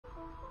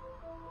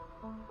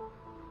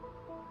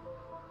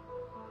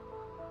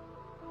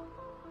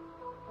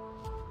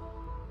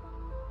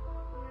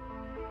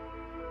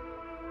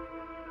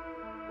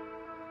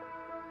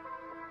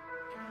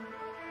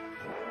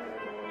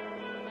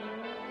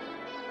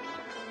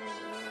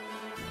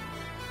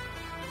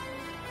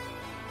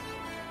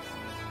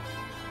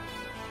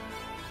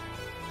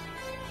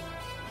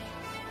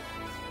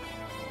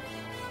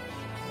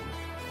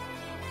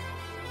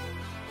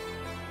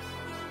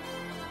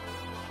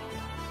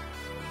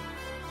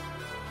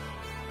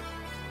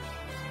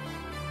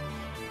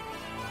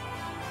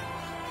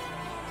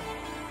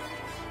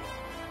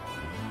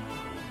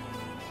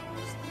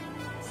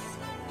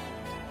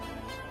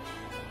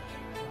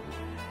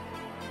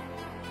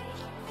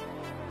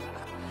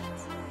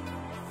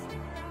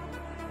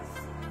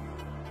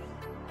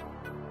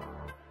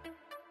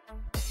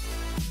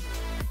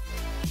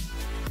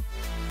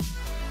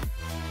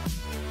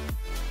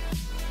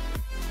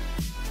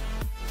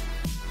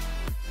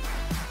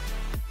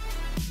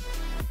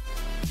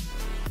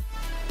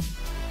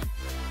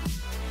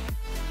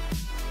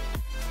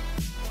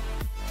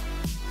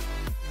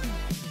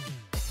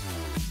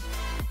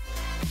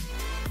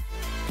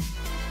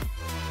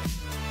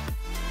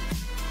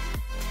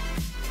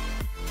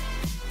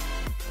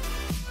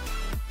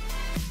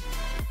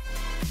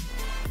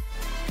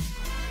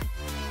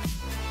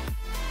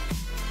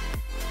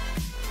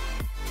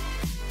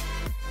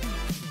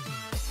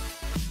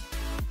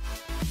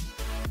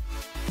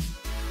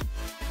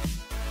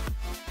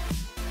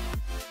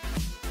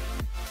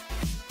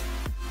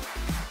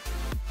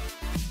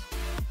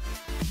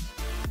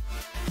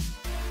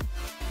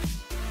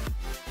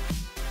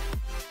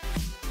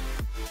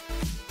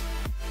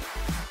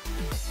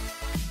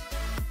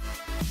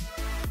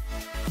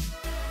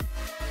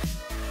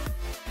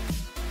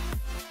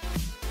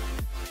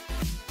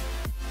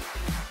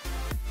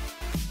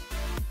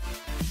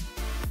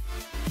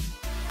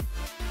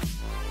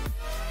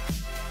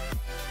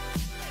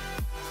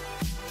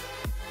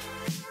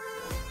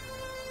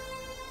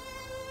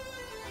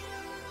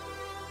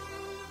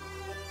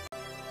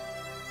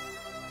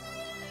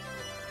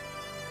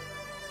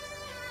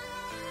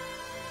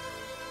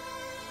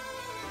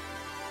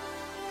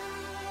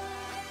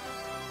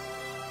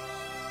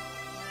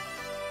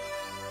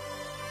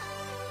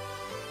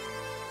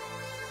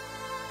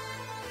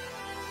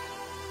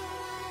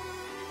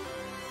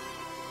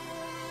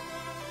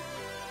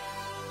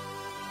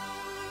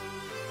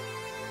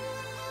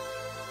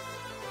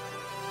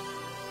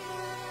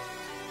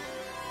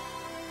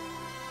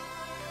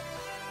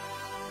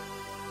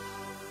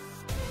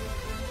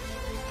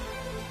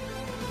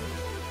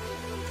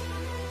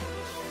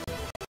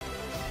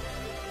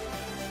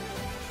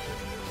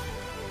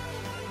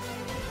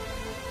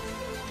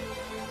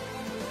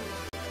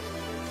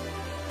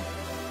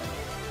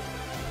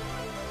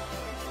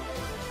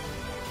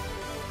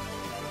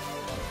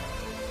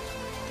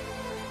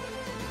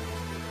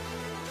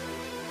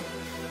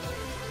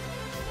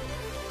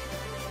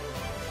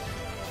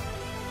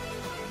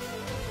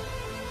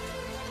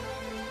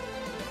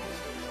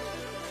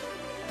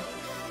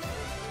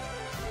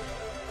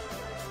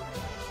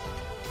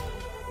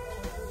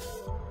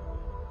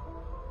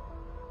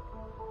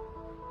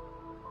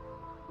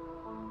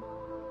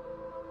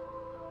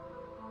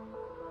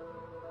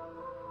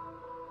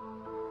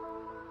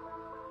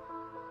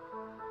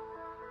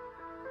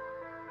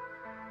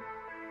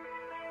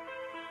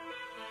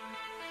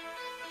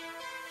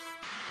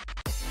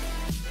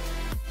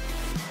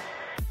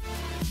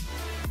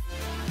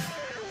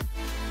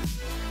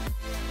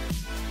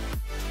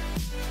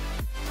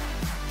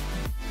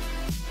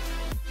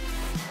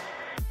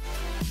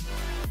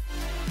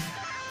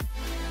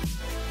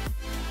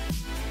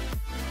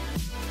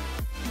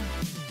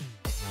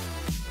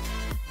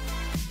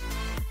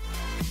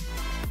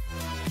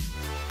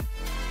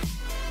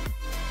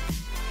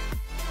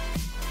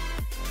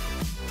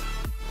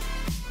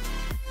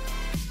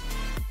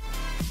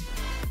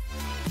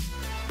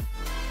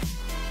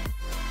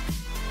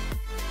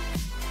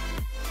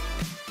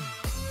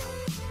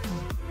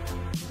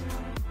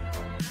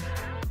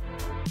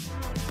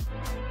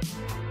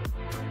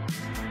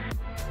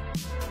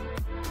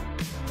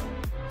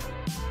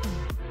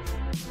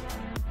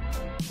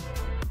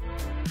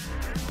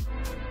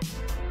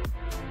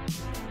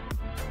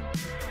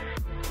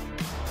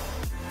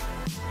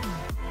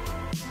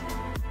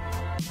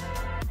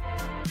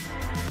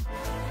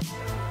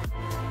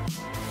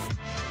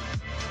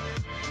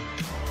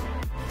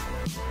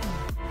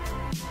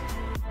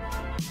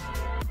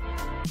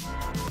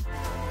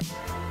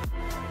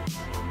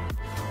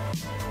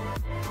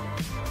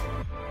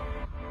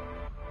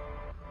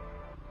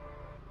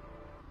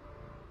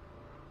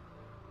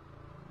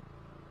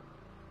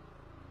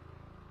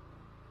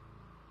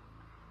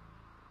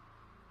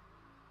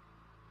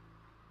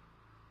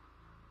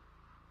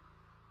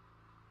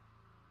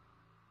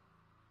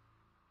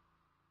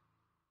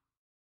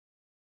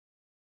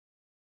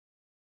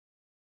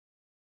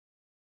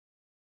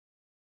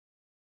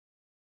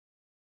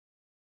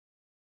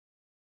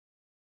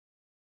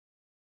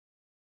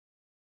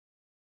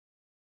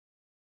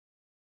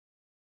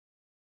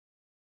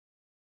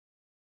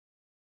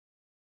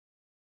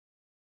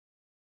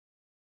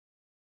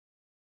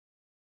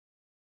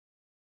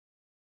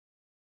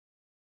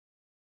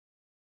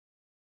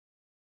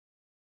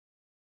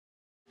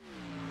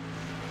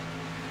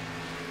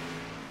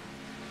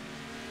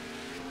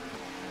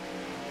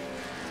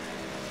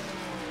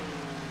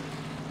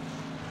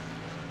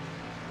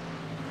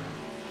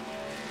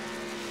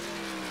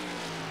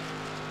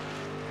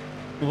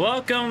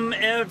Welcome,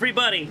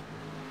 everybody,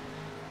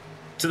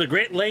 to the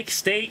Great Lakes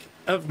State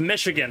of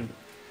Michigan.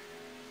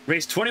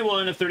 Race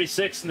 21 of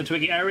 36 in the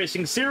TWIGI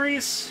iRacing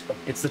series.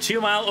 It's the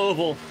 2-mile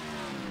oval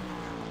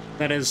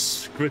that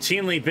has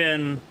routinely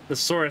been the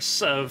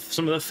source of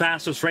some of the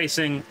fastest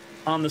racing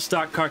on the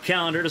stock car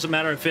calendar. Doesn't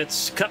matter if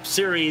it's Cup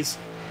Series,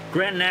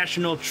 Grand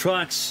National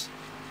trucks,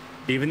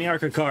 even the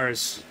ARCA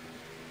cars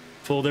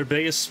pull their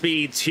biggest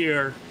speeds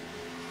here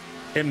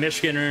at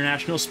Michigan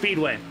International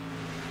Speedway.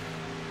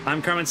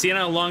 I'm Carmen,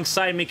 Sienna,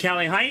 alongside me,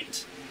 Callie,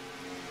 Heydt.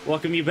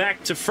 Welcome you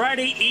back to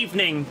Friday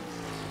evening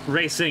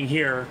racing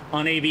here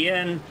on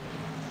ABN.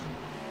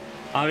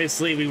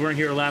 Obviously, we weren't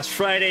here last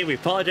Friday. We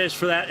apologize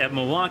for that at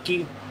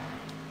Milwaukee.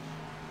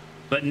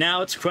 But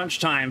now it's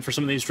crunch time for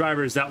some of these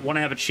drivers that want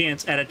to have a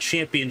chance at a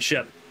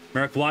championship.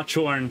 Merrick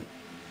Watchorn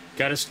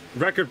got his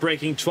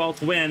record-breaking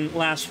 12th win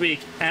last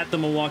week at the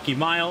Milwaukee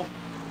Mile.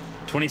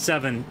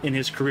 27 in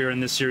his career in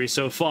this series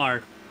so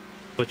far.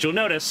 But you'll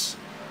notice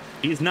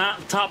he's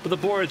not top of the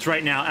boards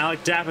right now.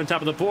 Alec Daffin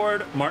top of the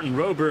board. Martin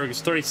Roberg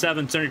is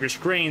 37 center of your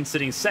screen,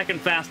 sitting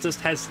second fastest,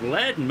 has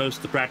led most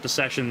of the practice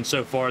session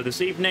so far this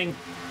evening.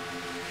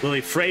 Lily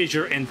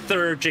Frazier in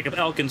third, Jacob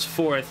Elkins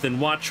fourth, and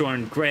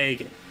Watchorn,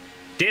 Greg,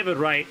 David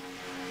Wright,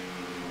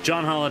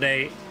 John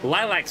Holliday,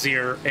 Lilac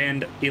Zier,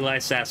 and Eli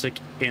Sasek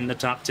in the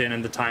top 10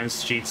 in the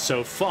times sheet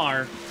so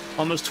far.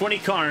 Almost 20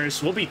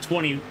 cars, will be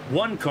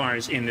 21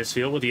 cars in this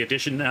field with the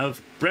addition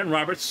of Brent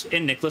Roberts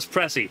and Nicholas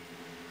Pressey.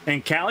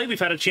 And Callie, we've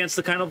had a chance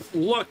to kind of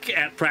look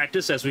at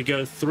practice as we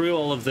go through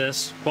all of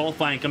this.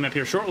 Qualifying coming up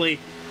here shortly.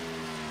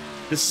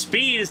 The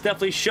speed has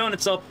definitely shown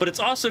itself, but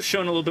it's also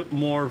shown a little bit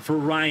more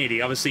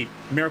variety. Obviously,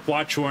 Merrick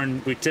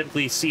Watchorn, we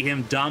typically see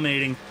him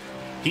dominating.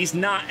 He's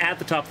not at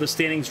the top of the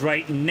standings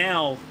right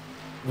now.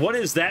 What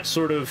does that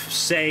sort of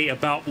say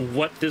about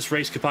what this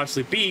race could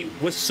possibly be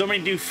with so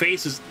many new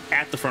faces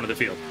at the front of the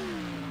field?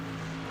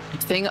 I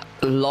think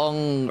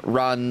long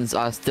runs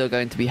are still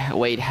going to be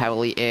weighed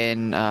heavily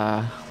in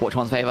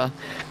Watchorn's favor.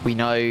 We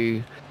know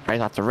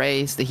race after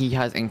race that he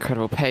has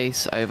incredible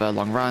pace over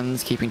long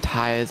runs, keeping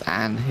tires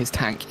and his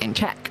tank in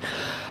check.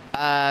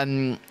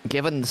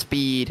 Given the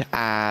speed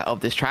of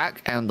this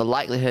track and the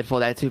likelihood for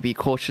there to be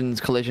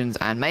cautions, collisions,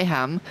 and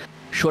mayhem,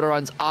 shorter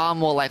runs are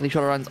more likely.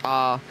 Shorter runs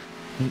are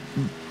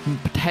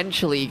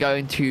potentially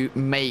going to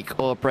make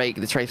or break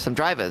this race for some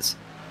drivers.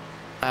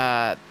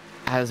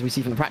 As we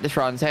see from the practice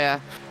runs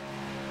here,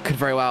 could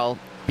very well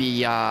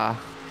be a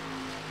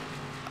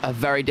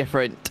very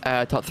different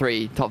top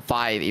 3, top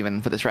 5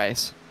 even for this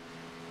race.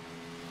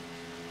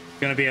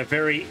 Going to be a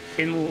very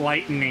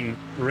enlightening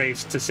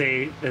race, to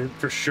say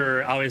for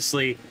sure.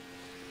 Obviously,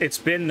 it's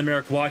been the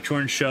Merrick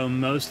Watchorn show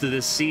most of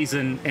this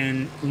season,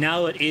 and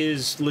now it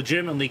is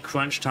legitimately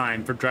crunch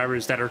time for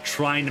drivers that are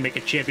trying to make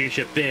a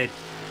championship bid.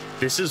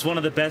 This is one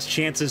of the best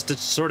chances to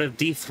sort of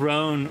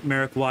dethrone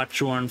Merrick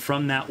Watchorn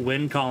from that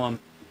win column.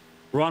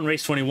 We're on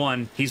race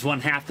 21. He's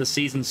won half the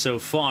season so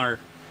far.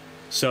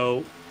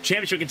 So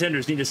championship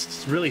contenders need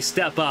to really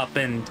step up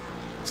and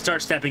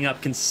start stepping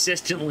up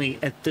consistently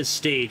at this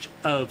stage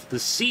of the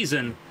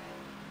season.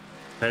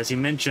 As he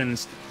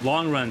mentions,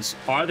 long runs,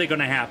 are they going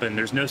to happen?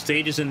 There's no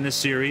stages in this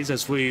series,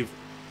 as we've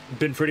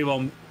been pretty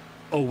well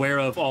aware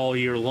of all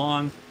year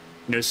long.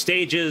 No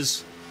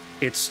stages.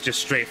 It's just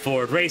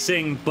straightforward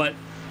racing, but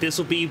this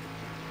will be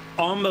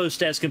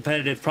almost as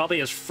competitive,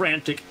 probably as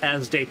frantic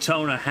as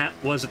Daytona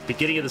was at the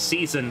beginning of the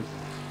season.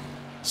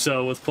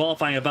 So with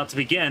qualifying about to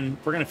begin,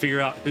 we're going to figure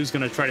out who's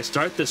going to try to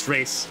start this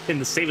race in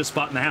the safest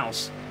spot in the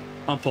house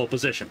on pole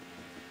position.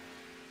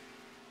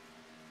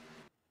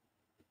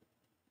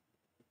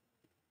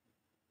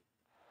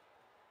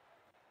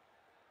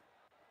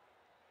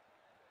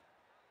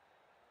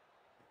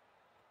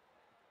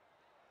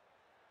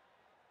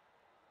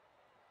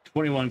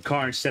 "21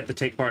 cars set to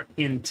take part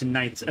in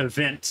tonight's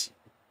event.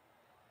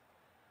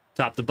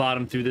 Top to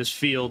bottom through this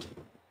field.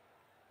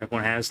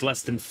 Everyone has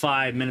less than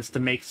 5 minutes to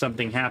make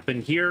something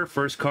happen here.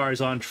 First car is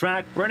on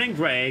track. Brennan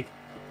Gregg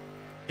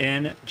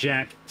and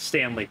Jack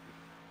Stanley.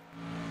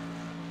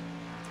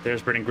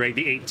 There's Brennan Gregg,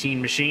 the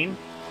 18 machine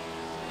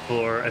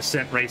for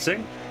Ascent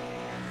Racing.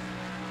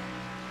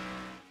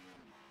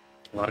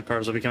 A lot of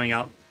cars will be coming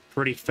out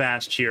pretty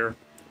fast here.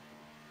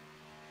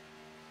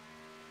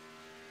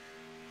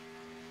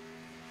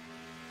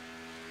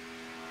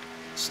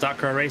 Stock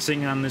car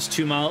racing on this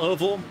 2-mile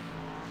oval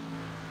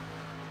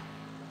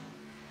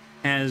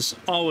has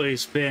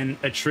always been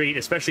a treat,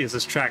 especially as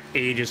this track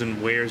ages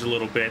and wears a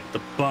little bit. The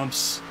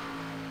bumps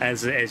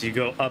as you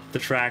go up the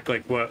track,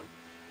 like what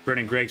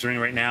Brennan Gregg's running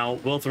right now,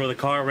 will throw the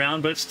car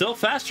around, but it's still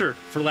faster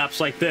for laps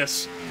like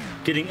this,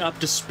 getting up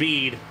to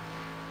speed.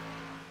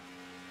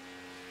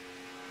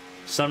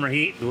 Summer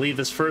heat, I believe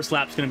this first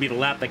lap is going to be the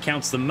lap that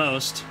counts the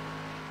most.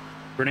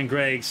 Brennan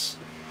Gregg's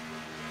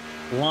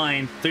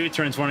line through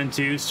turns 1 and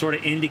 2 sort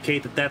of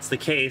indicate that that's the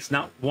case,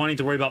 not wanting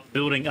to worry about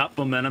building up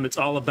momentum. It's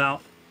all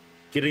about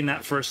getting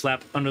that first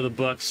lap under the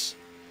books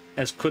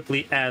as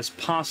quickly as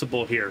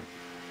possible here.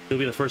 He'll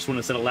be the first one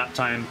to set a lap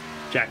time.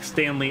 Jack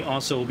Stanley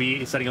also will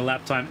be setting a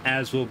lap time,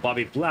 as will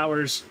Bobby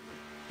Blowers.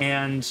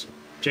 And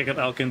Jacob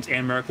Elkins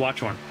and Merrick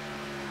Watchorn.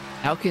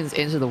 Elkins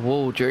into the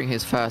wall during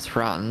his first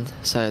run,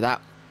 so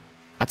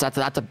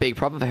that's a big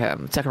problem for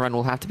him. Second run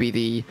will have to be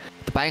the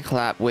bank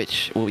lap,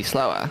 which will be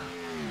slower.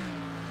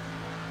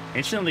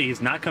 Interestingly,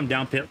 he's not come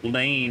down pit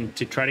lane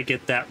to try to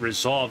get that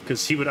resolved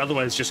because he would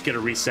otherwise just get a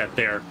reset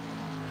there.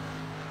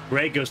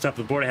 Greg goes top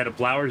of the board ahead of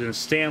Blowers and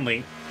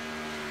Stanley.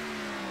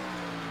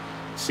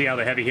 See how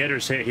the heavy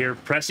hitters hit here.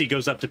 Pressey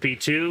goes up to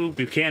P2.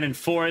 Buchanan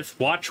fourth.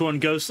 Watchorn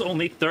goes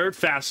only third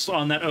fastest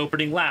on that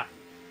opening lap.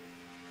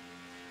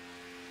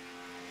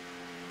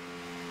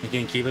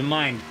 Again, keep in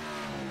mind,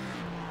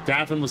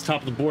 Daffin was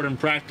top of the board in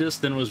practice.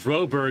 Then was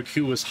Roberg,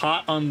 who was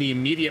hot on the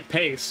immediate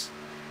pace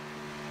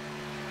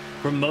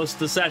for most of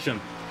the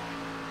session.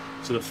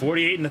 So the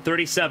 48 and the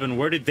 37,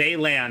 where did they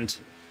land?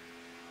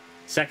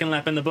 Second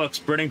lap in the books.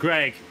 Brennan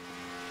Gregg.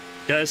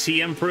 Does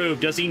he improve?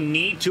 Does he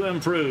need to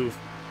improve?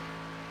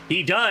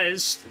 He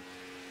does.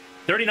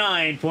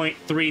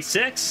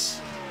 39.36.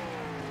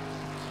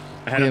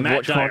 Ahead of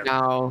Matt Dyer.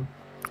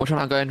 Watchorn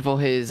now going for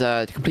his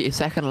to complete his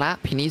second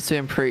lap. He needs to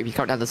improve. He's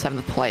coming down to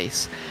 7th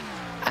place.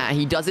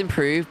 He does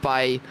improve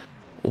by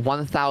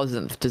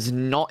 1,000th. Does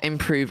not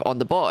improve on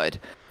the board.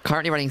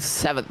 Currently running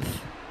 7th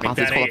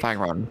after his qualifying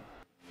run.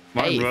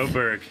 Martin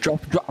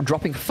Roberg.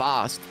 Dropping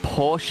fast.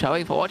 Poor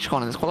showing for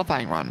Watchorn in this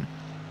qualifying run.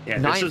 Yeah,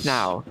 9th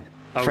now.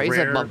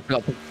 Fraser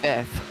got to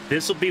 5th.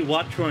 This will be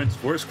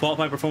Watchorn's worst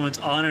qualifying performance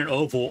on an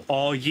oval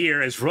all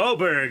year as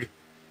Roberg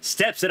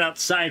steps it out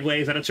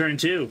sideways out of turn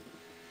 2.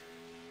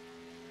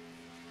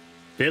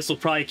 This will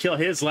probably kill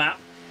his lap.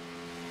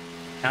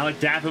 Alec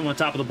Daffin on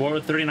top of the board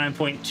with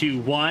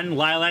 39.21.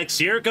 Lilac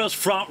Sear goes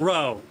front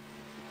row.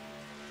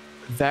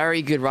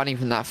 Very good running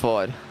from that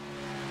Ford.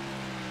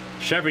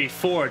 Chevy,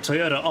 Ford,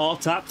 Toyota, all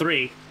top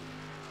 3.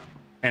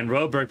 And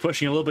Roberg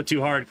pushing a little bit too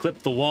hard,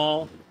 clipped the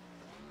wall.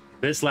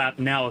 This lap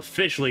now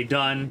officially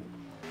done.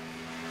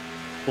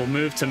 We'll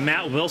move to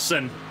Matt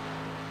Wilson.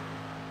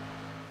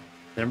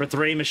 Number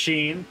 3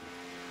 machine.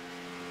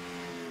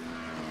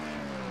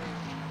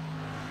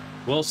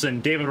 Wilson,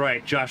 David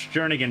Wright, Josh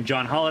Jernigan,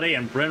 John Holliday,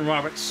 and Bryn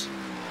Roberts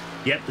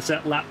yet to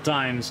set lap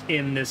times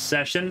in this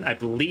session. I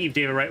believe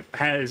David Wright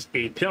has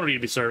a penalty to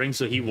be serving,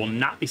 so he will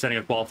not be setting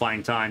a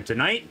qualifying time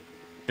tonight.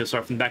 He'll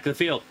start from the back of the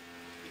field.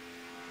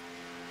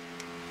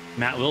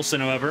 Matt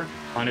Wilson, however,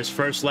 on his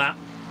first lap,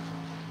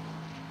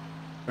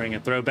 bring a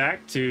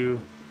throwback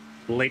to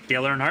late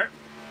Dale Earnhardt.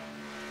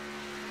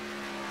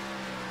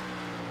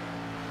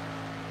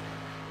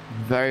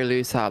 Very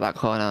loose out of that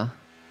corner.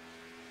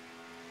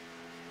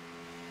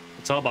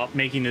 It's all about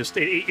making this.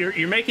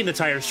 You're making the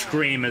tires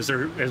scream as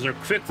they're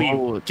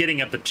quickly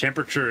getting up the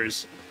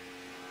temperatures,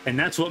 and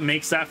that's what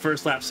makes that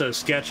first lap so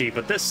sketchy.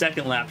 But this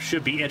second lap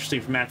should be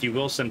interesting for Matthew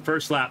Wilson.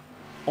 First lap,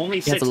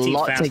 only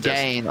 16th fastest.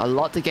 A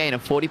lot to gain. A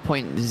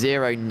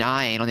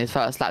 40.09 on his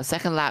first lap.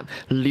 Second lap,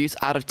 loose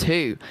out of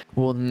 2.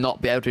 Will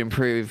not be able to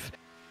improve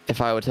if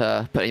I were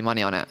to put any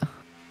money on it.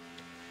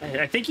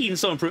 I think he can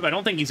still improve. I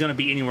don't think he's going to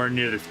be anywhere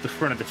near the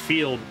front of the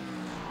field.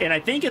 And I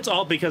think it's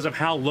all because of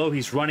how low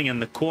he's running in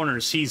the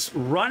corners. He's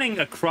running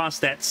across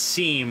that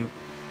seam.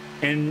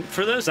 And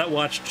for those that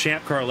watched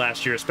Champ Car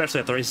last year, especially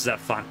at the races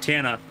at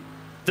Fontana,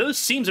 those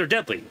seams are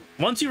deadly.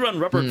 Once you run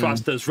rubber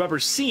across those rubber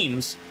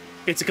seams,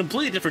 it's a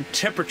completely different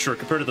temperature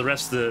compared to the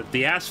rest of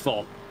the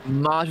asphalt.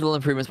 Marginal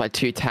improvements by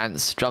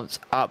 0.2. Jumps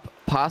up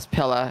past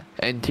Pillar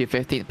into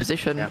 15th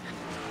position. Yeah.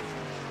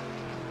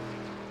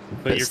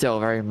 But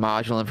still very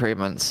marginal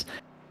improvements.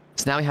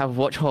 So now we have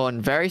Watchorn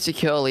very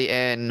securely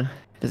in.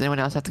 Does anyone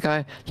else have to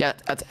go? Yeah,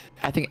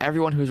 I think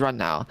everyone who's run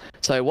now.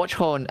 So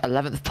Watchorn,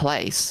 11th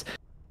place.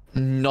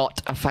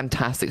 Not a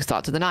fantastic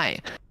start to the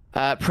night.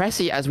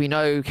 Pressey, as we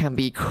know, can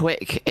be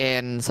quick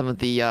in some of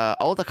the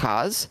older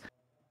cars.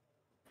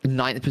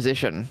 9th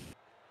position.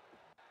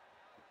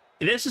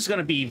 This is going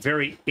to be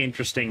very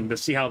interesting to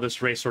see how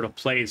this race sort of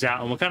plays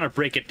out. And we'll kind of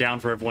break it down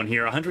for everyone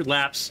here. 100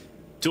 laps,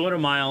 200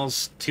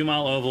 miles,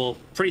 2-mile oval.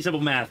 Pretty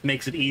simple math.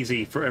 Makes it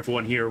easy for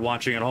everyone here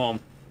watching at home.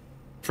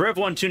 For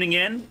everyone tuning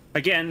in,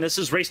 again, this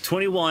is race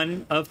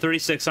 21 of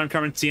 36 on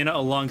Carmen Sienna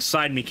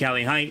alongside me,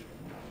 Callie Heydt,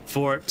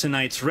 for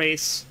tonight's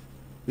race.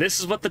 This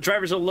is what the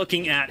drivers are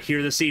looking at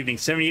here this evening.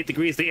 78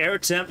 degrees, the air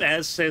temp,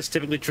 as is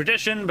typically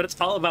tradition, but it's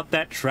all about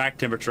that track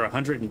temperature,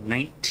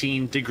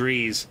 119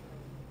 degrees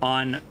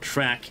on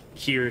track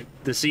here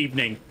this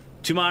evening.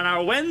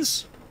 2-mile-an-hour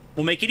winds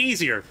will make it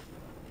easier.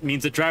 It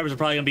means that drivers are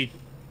probably going to be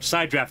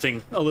side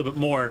drafting a little bit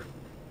more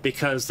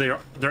because they're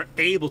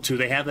able to.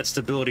 They have that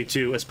stability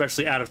too,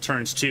 especially out of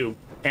turns 2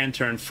 and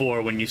turn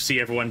 4 when you see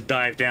everyone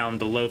dive down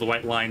below the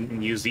white line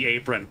and use the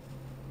apron.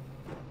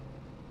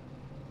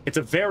 It's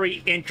a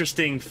very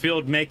interesting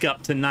field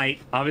makeup tonight.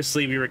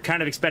 Obviously, we were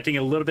kind of expecting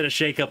a little bit of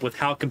shakeup with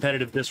how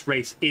competitive this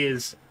race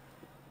is,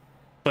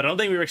 but I don't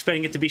think we were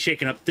expecting it to be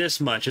shaken up this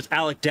much. It's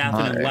Alec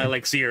Daffin and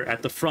Lilac Sear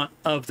at the front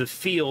of the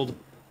field.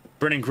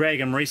 Brennan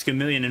Gregg and Maurice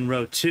Gamillion in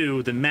row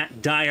 2. Then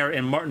Matt Dyer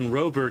and Martin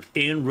Roberg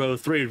in row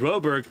 3.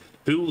 Roberg,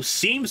 who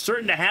seems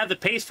certain to have the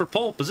pace for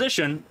pole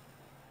position,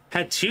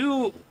 had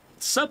 2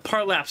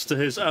 subpar laps to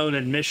his own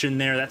admission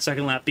there, that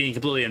second lap being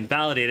completely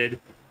invalidated.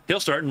 He'll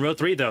start in row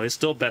 3, though. His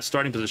still best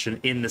starting position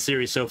in the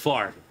series so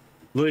far.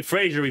 Lily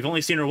Frazier, we've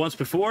only seen her once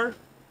before.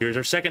 Here's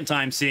our second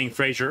time seeing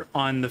Frazier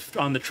on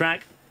the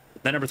track.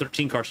 That number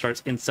 13 car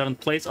starts in 7th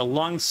place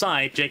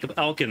alongside Jacob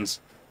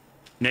Elkins.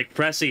 Nick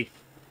Pressey,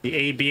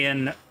 the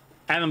ABN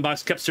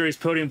Box Cup Series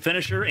podium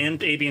finisher and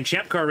ABN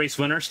Champ Car race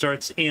winner,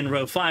 starts in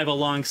row 5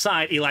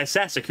 alongside Eli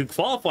Sasek, who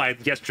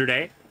qualified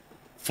yesterday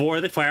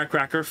for the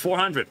Firecracker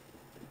 400.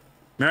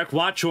 Merrick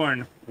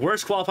Watchorn,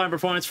 worst qualifying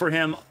performance for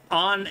him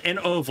on an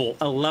oval,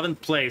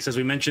 11th place, as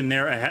we mentioned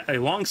there,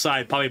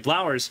 alongside Bobby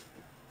Blowers,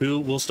 who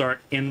will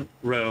start in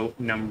row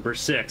number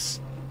 6.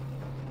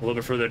 A little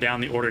bit further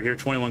down the order here,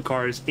 21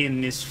 cars in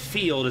this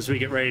field as we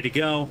get ready to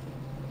go.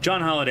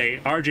 John Holliday,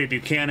 RJ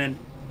Buchanan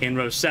in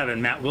row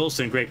 7, Matt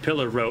Wilson, Greg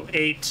Pillar, row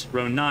 8,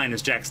 row 9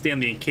 is Jack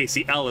Stanley and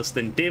Casey Ellis,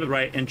 then David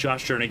Wright and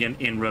Josh Jernigan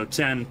in row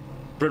 10.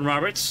 Bryn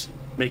Roberts,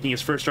 making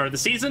his first start of the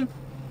season,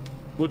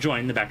 will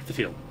join the back of the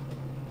field.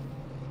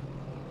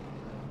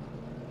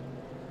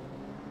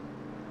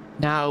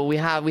 Now we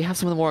have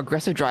some of the more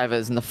aggressive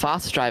drivers and the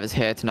fastest drivers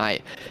here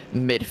tonight.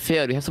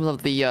 Midfield, we have some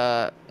of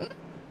the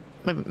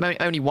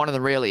only one of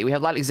them really. We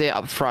have Lilac Zia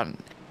up front.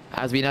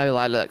 As we know,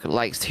 Lilac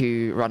likes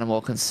to run a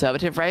more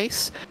conservative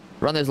race,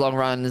 run those long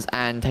runs,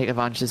 and take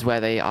advantages where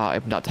they are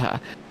opened up to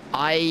her.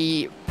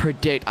 I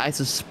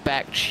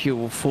suspect she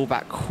will fall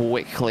back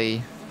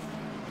quickly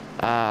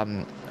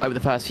over the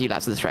first few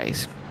laps of this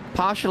race.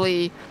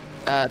 Partially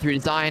through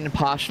design,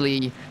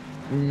 partially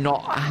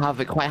not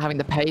quite having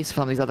the pace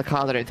from these other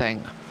cars, I don't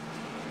think.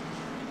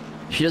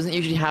 She doesn't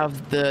usually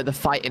have the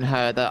fight in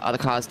her that other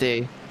cars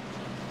do.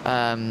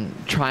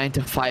 Trying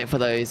to fight for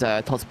those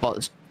top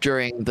spots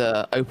during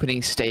the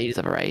opening stages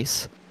of a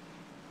race.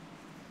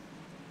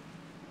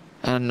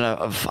 And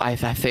I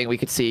think we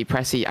could see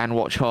Pressey and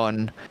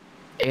Watchorn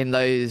in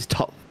those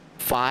top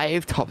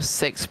 5, top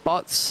 6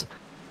 spots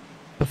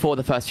before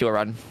the first fuel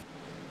run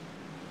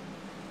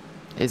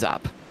is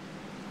up.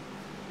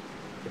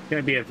 It's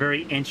going to be a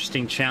very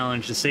interesting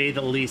challenge, to say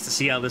the least, to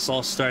see how this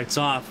all starts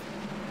off.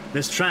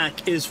 This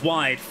track is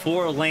wide,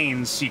 4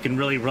 lanes. You can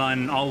really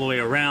run all the way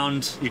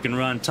around. You can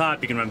run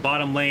top, you can run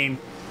bottom lane.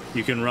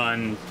 You can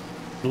run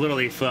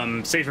literally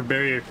from safer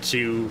barrier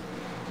to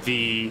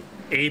the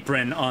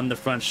apron on the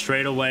front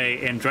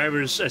straightaway. And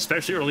drivers,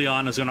 especially early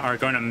on, are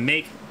going to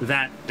make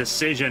that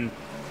decision.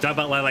 Talk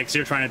about Lilac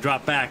Zia trying to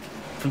drop back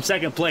from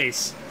second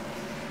place.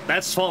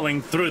 That's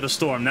falling through the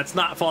storm. That's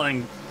not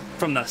falling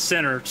from the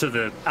center to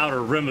the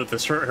outer rim of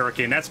this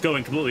hurricane. That's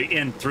going completely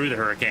in through the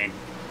hurricane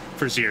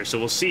for Zia. So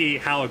we'll see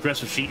how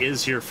aggressive she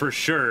is here for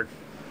sure.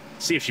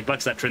 See if she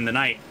bucks that trend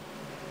tonight.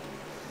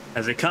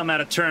 As they come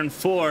out of turn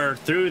 4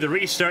 through the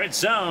restart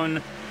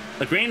zone,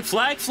 the green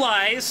flag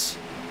flies,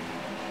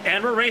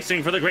 and we're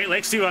racing for the Great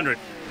Lakes 200.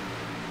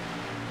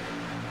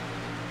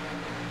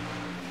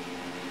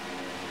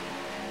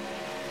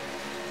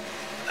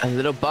 A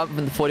little bump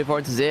from the 44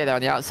 into Zia there on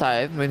the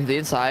outside, moving to the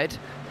inside.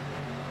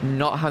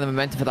 Not having the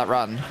momentum for that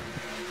run.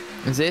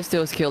 Zia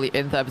still securely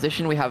in 3rd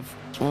position. We have,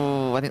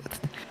 I think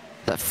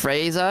that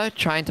Fraser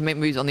trying to make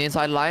moves on the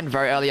inside line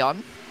very early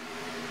on.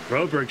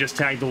 Roberg just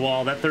tagged the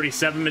wall, that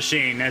 37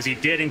 machine, as he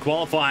did in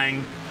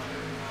qualifying.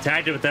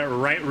 Tagged it with that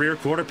right rear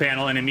quarter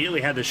panel and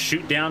immediately had to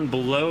shoot down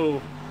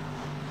below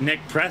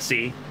Nick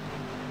Pressey.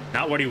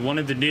 Not what he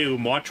wanted to do.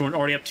 Watchorn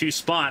already up 2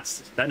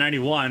 spots. That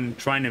 91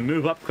 trying to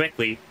move up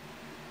quickly.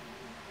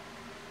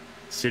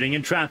 Sitting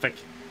in traffic.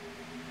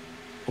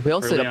 We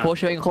also the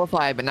Porsche in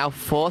qualified, but now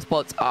 4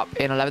 spots up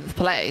in 11th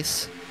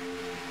place.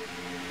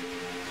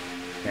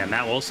 Yeah,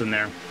 Matt Wilson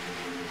there.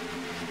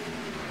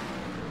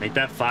 Make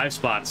that 5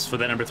 spots for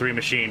that number 3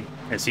 machine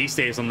as he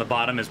stays on the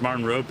bottom as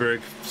Martin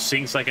Roberg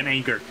sinks like an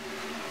anchor.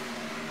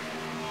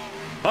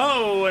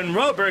 Oh, and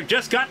Roberg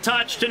just got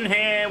touched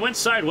and went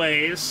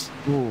sideways.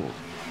 Ooh.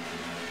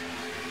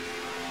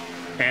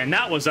 And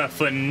that was a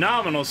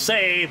phenomenal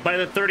save by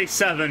the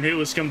 37, who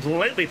was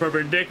completely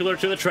perpendicular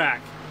to the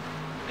track.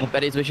 I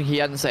bet he's wishing he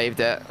hadn't saved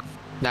it.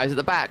 Now he's at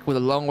the back with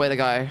a long way to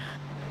go.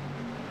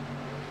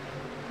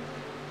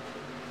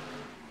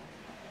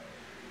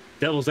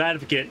 Devil's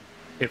advocate,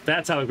 if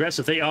that's how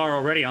aggressive they are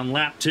already on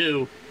lap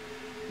 2,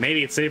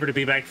 maybe it's safer to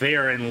be back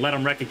there and let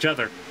them wreck each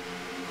other.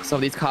 Some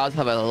of these cars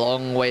have a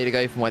long way to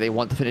go from where they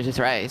want to finish this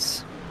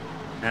race.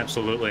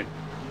 Absolutely.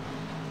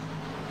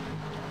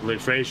 Lily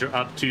Frazier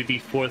up to the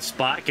 4th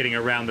spot, getting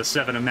around the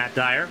 7 of Matt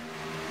Dyer.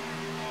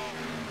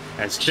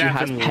 As she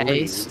has pace.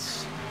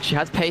 leads. She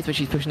has pace, but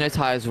she's pushing those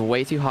tires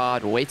way too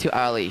hard, way too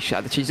early. She's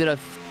gonna,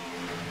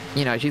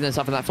 she's gonna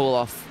suffer that fall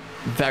off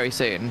very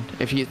soon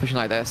if she's pushing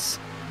like this.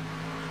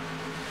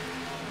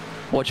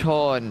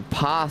 Watchorn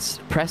past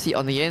Pressey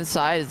on the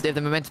inside. Is there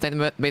the momentum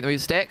to make the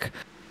move stick?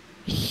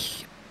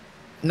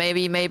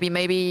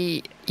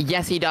 Maybe.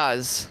 Yes, he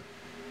does.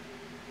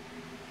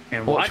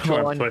 And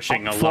Watchorn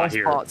pushing a lot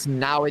here. 4 spots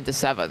now into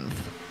 7th.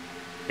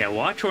 Yeah,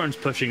 Watchorn's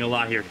pushing a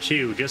lot here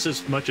too, just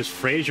as much as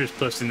Frazier's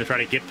pushing to try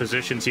to get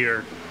positions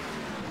here.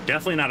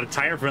 Definitely not a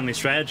tire-friendly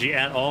strategy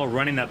at all,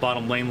 running that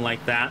bottom lane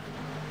like that.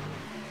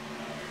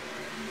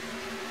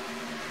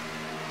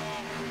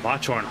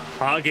 Watchorn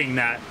hogging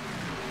that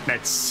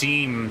that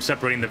seam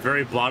separating the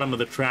very bottom of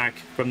the track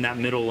from that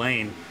middle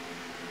lane.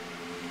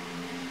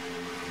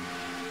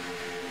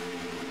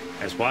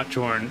 As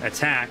Watchorn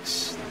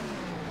attacks,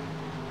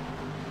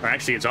 or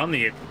actually it's on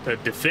the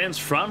defense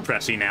from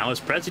Pressy now, as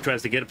Pressy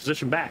tries to get a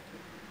position back.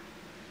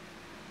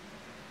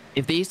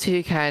 If these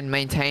two can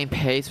maintain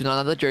pace with one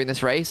another during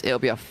this race, it'll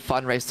be a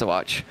fun race to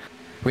watch.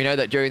 We know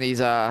that during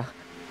these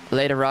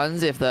later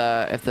runs, if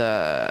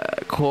the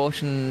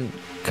caution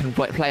can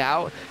play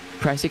out,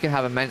 Pressy can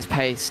have immense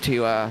pace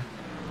to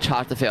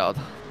charge the field.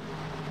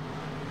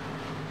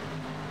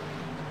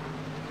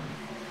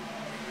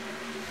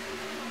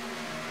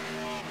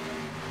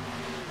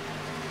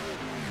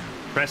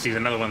 Pressy's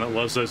another one that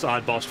loves those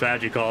oddball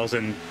strategy calls,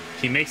 and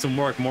he makes them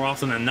work more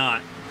often than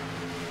not.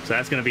 So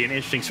that's going to be an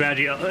interesting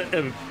strategy,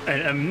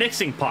 a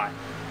mixing pot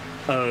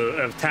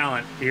of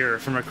talent here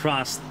from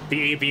across the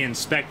avian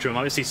spectrum.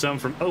 Obviously some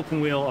from open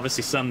wheel,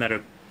 obviously some that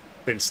have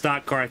been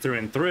stock car through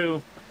and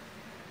through.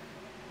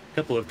 A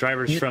couple of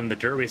drivers from the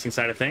dirt racing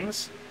side of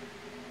things.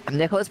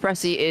 Nicholas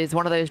Pressy is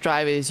one of those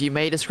drivers you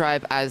may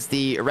describe as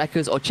the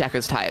wreckers or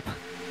checkers type.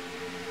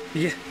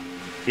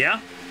 Yeah,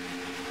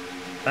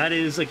 that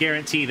is a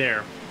guarantee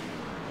there.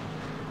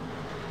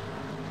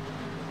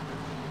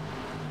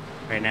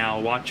 Right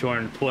now,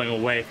 Watchorn pulling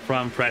away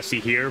from Pressy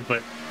here,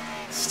 but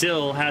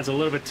still has a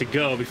little bit to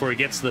go before he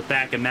gets to the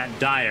back of Matt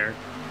Dyer.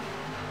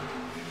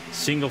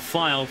 Single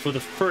file for the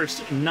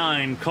first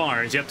 9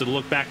 cars. You have to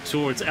look back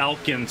towards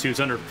Elkins, who's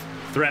under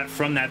threat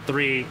from that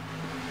 3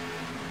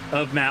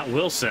 of Matt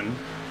Wilson.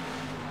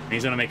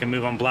 He's going to make a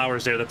move on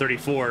Blowers there, the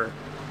 34.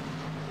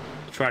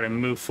 Try to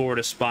move forward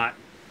a spot.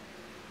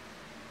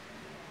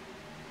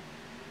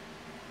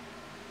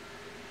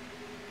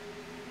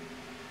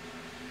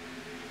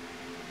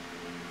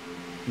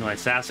 Noah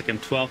Sasek in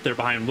 12th there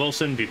behind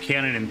Wilson.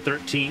 Buchanan in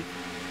 13th.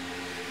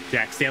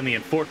 Jack Stanley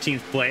in 14th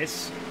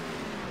place.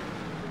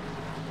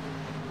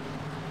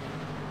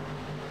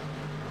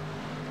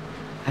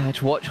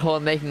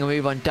 Watchorn making a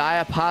move on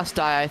Dyer, past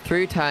Dyer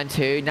through turn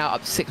 2, now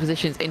up 6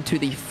 positions into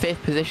the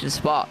 5th position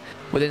spot.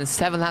 Within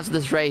 7 laps of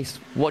this race,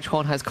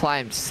 Watchorn has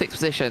climbed 6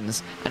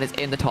 positions and is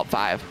in the top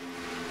 5.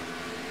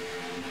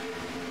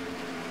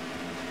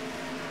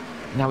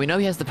 Now we know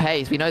he has the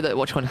pace, we know that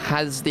Watchorn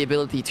has the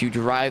ability to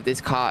drive this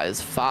car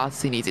as fast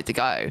as he needs it to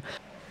go.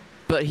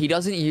 But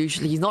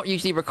he's not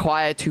usually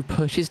required to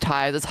push his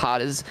tires as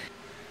hard as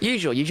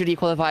usual. Usually he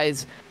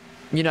qualifies,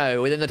 you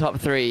know, within the top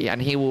 3, and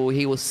he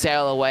will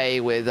sail away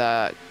with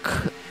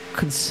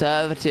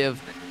conservative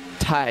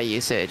tire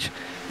usage.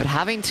 But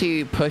having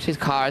to push his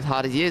car as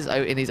hard as he is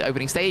in these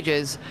opening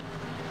stages,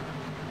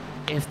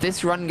 if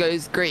this run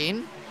goes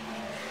green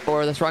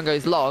or this run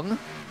goes long,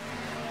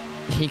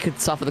 he could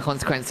suffer the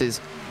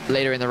consequences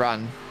later in the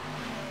run.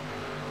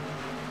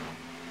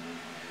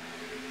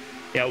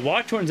 Yeah,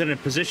 Watchorn's in a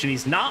position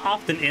he's not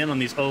often in on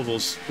these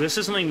ovals. This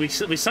is something we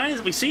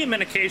see him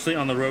in occasionally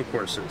on the road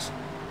courses.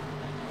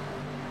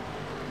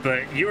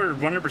 But you were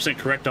 100%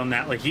 correct on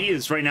that. Like, he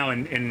is right now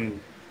in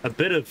a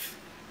bit of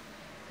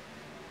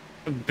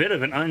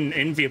an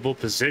unenviable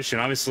position.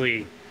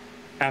 Obviously,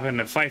 having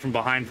to fight from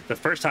behind for the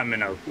first time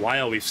in a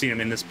while we've seen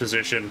him in this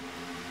position.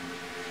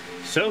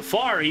 So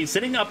far, he's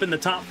sitting up in the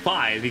top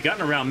 5. He's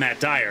gotten around Matt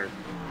Dyer.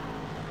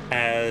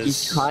 As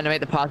he's trying to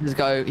make the passes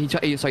go.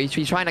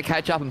 He's trying to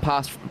catch up and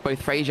pass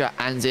both Fraser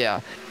and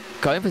Zia.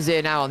 Going for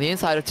Zia now on the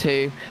inside of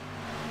 2.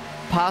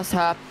 Past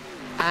her,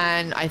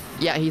 and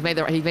he's made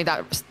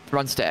that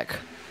run stick.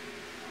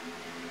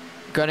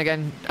 Going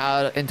again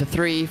into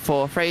 3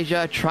 for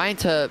Fraser, trying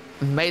to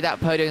make that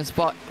podium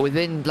spot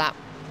within lap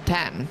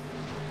 10.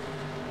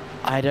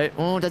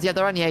 Does he have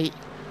the run? Yeah,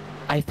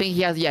 I think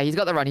he has. Yeah, he's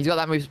got the run. He's got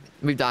that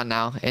move done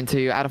now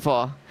out of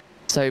 4.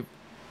 So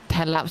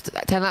 10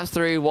 laps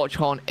through,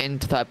 Watchorn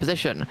into 3rd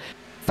position.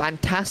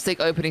 Fantastic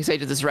opening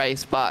stage of this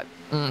race, but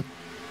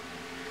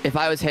if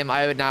I was him,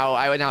 I would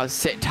now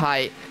sit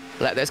tight,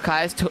 let those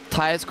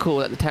tires cool,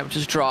 let the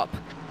temperatures drop,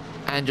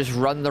 and just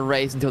run the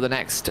race until the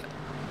next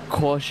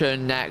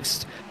caution,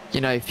 next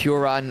fuel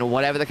run, or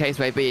whatever the case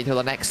may be, until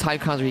the next time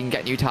comes where he can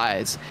get new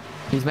tires.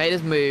 He's made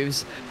his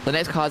moves. The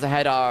next cars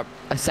ahead are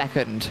a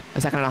second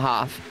and a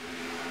half.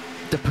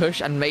 To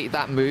push and make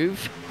that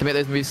move, to make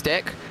those moves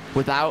stick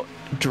without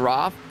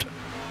draft,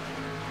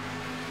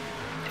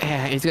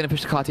 yeah, he's going to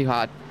push the car too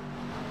hard.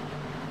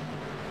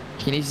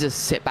 He needs to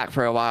just sit back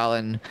for a while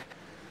and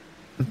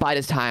bide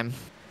his time.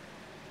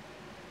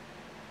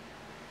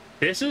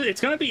 It's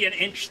going to be an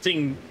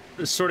interesting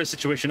sort of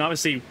situation.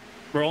 Obviously,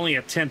 we're only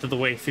a 10th of the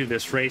way through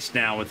this race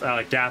now, with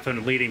Alec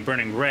Daffin leading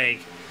Brennan Gregg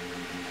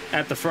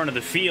at the front of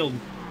the field.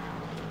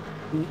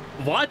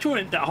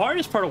 Watchorn, the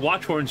hardest part of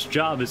Watchorn's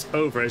job is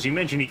over. As you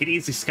mentioned, he could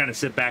easily kind of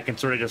sit back and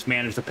sort of just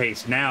manage the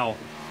pace now.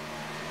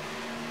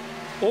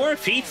 Or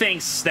if he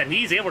thinks that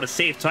he's able to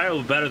save tire a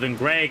little better than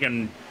Gregg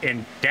and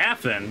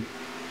Daffin,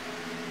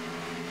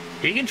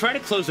 he can try to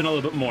close in a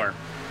little bit more.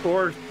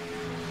 Or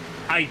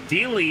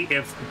ideally,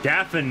 if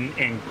Daffin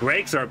and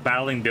Gregg start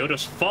battling, they'll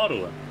just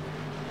follow him.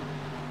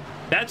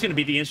 That's going to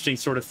be the interesting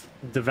sort of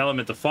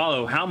development to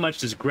follow. How much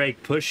does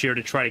Gregg push here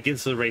to try to get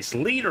to the race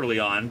lead early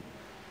on?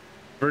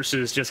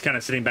 versus just kind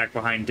of sitting back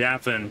behind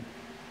Daffin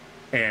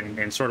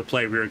and sort of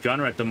play rear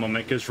gunner at the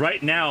moment. Because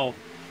right now,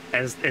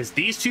 as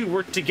these two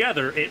work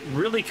together, it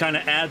really kind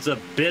of adds a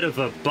bit of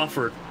a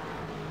buffer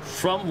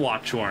from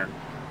Watchorn.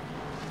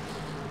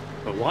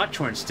 But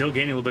Watchorn's still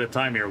gaining a little bit of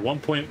time here.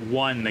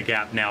 1.1 the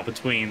gap now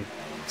between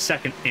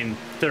second and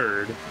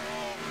third.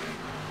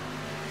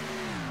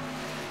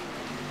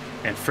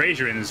 And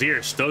Fraser and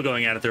Zier still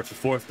going at it there for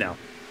fourth now.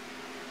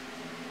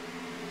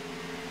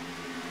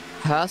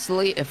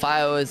 Personally, if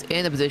I was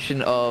in the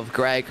position of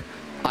Greg,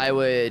 I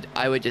would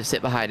just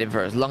sit behind him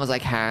for as long as I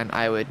can.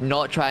 I would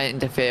not try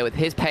and interfere with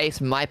his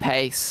pace, my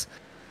pace.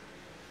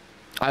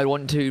 I would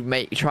want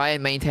to try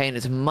and maintain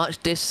as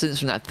much distance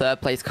from that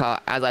third place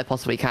car as I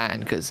possibly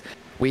can, because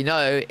we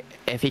know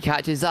if he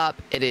catches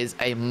up, it is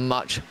a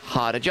much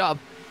harder job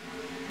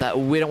that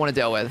we don't want to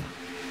deal with.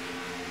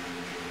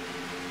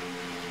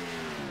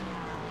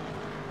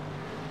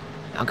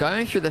 Now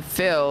going through the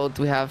field,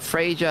 we have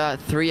Fraser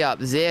 3 up,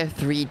 Zier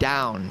 3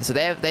 down. So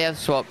they have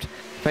swapped.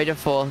 Fraser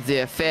 4th,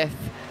 Zier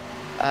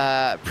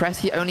 5th.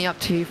 Pressy only up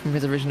 2 from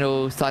his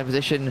original starting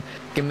position.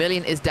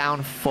 Gamillion is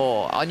down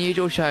 4.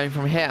 Unusual showing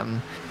from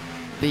him.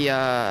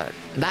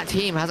 That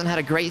team hasn't had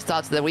a great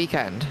start to the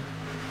weekend.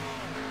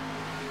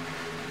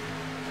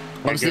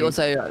 Obviously,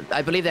 also,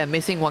 I believe they're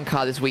missing one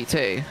car this week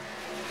too.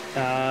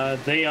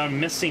 They are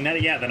missing that.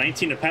 Yeah, the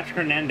 19 of Patrick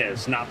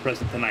Hernandez not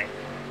present tonight.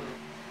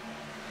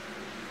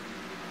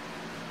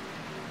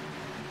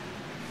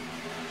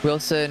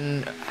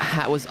 Wilson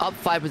was up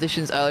 5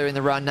 positions earlier in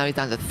the run. Now he's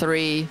down to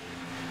 3.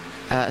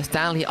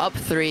 Stanley up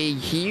 3.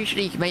 He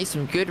usually makes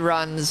some good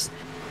runs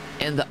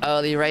in the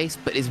early race,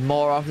 but is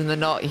more often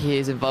than not he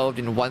is involved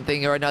in one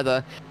thing or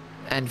another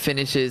and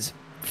finishes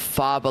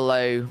far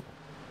below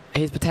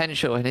his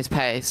potential and his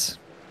pace.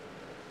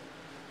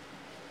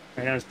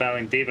 Right now he's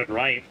battling David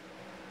Wright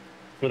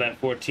for that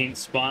 14th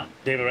spot.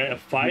 David Wright of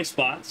 5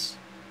 spots,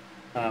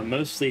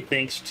 mostly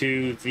thanks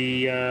to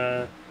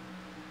the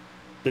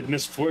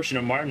misfortune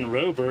of Martin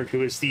Roberg,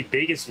 who is the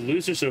biggest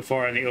loser so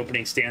far in the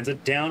opening stanza,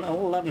 down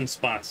 11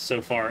 spots so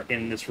far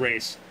in this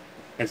race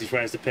as he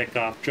tries to pick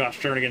off Josh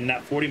Jernigan in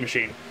that 40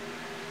 machine.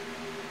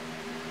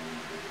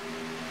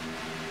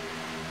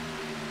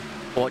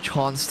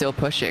 Watchorn still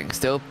pushing,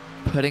 still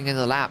putting in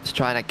the laps,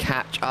 trying to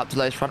catch up to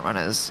those front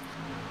runners.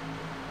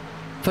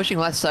 Pushing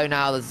less so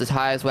now as the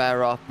tires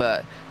wear off,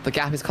 but the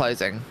gap is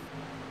closing.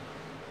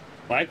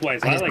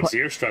 Likewise, I like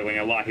Zier struggling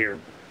a lot here.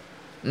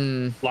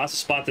 Lost a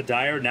spot to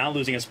Dyer, now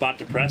losing a spot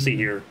to Pressy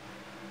here.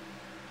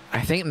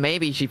 I think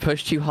maybe she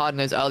pushed too hard in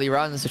those early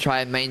runs to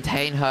try and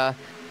maintain her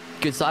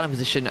good starting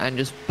position and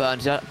just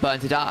burnt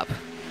it up.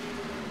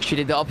 She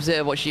did the opposite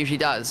of what she usually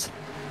does.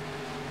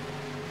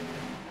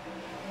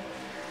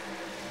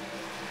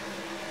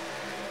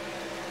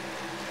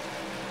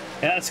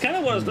 Yeah, that's kind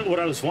of what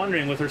I was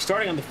wondering with her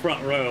starting on the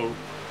front row.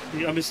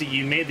 Obviously,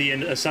 you made the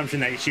assumption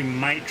that she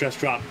might just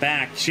drop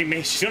back.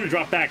 She's going to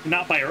drop back,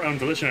 not by her own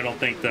volition, I don't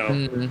think,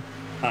 though.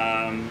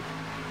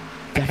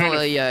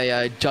 Definitely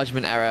a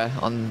judgment error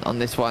on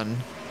this one.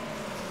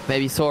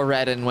 Maybe saw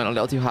red and went a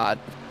little too hard.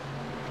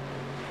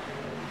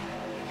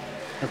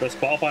 Her best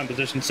qualifying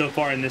position so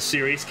far in this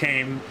series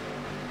came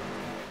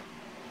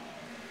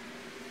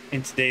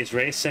in today's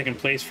race. Second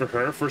place for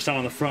her, first time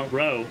on the front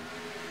row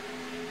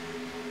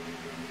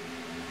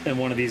in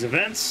one of these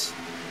events,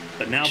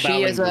 but now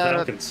battling with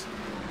Elkins.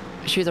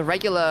 She's a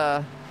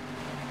regular,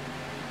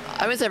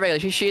 I wouldn't say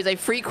regular, she is a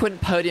frequent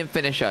podium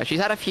finisher. She's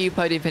had a few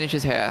podium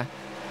finishes here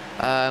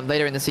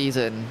later in the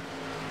season.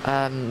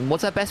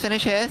 What's her best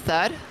finish here?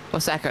 Third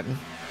or second?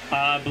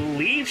 I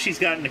believe she's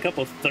gotten a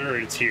couple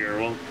thirds here.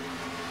 We'll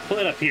pull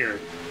it up here.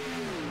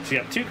 She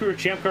got 2 career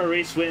Champ Car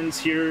race wins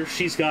here.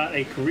 She's got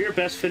a career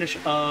best finish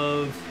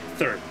of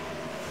third.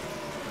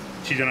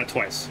 She's done it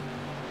twice.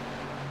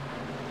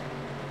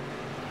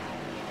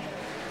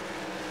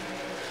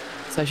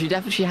 So she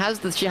has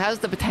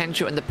the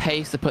potential and the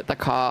pace to put the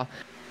car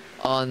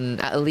on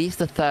at least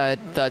the third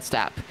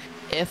step,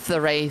 if the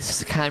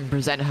race can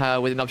present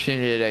her with an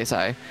opportunity to do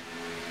so.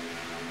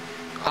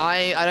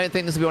 I don't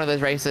think this will be one of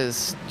those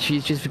races.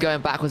 She's just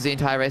going backwards the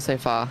entire race so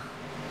far,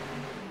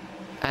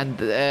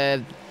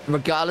 and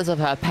regardless of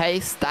her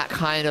pace, that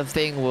kind of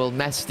thing will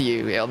mess with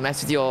you. It'll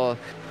mess with your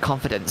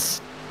confidence,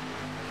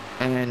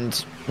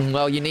 and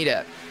well, you need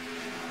it.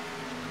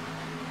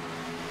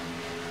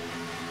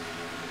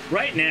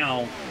 Right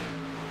now,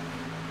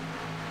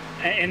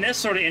 and that's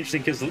sort of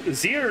interesting because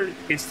Zier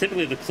is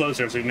typically the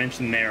closer, as we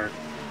mentioned there.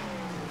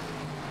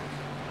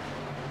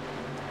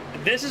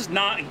 This is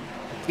not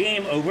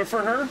game over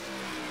for her.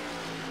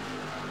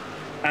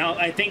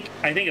 I think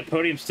a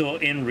podium's still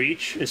in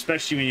reach,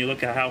 especially when you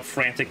look at how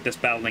frantic this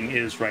battling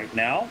is right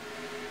now.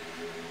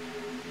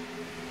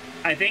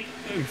 I think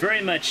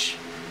very much.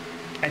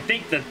 I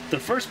think that the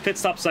first pit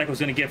stop cycle is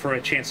going to give her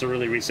a chance to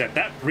really reset.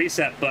 That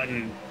reset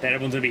button that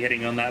everyone's going to be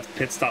hitting on that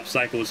pit stop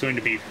cycle is going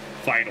to be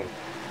vital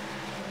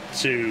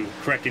to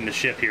correcting the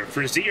ship here.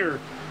 For Zier,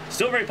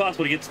 still very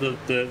possible to get to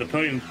the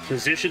podium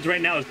positions right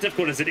now, as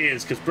difficult as it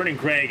is, because Brennan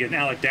Gregg and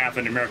Alec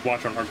Daffin and Merrick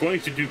Watchorn are going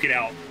to duke it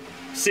out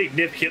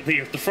significantly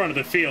at the front of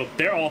the field.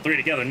 They're all three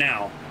together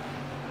now.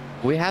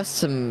 We have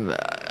some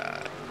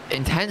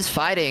intense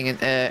fighting in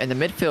the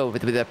midfield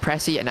with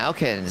Pressy and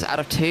Elkins. Out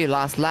of 2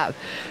 last lap,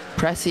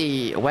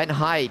 Pressy went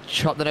high,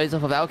 chopped the nose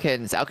off of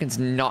Elkins. Elkins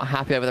not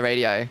happy over the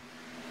radio.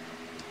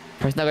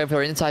 Pressy now going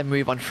for an inside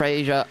move on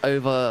Fraser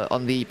over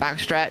on the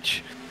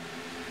backstretch.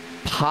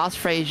 Past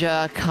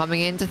Fraser,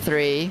 coming into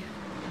 3.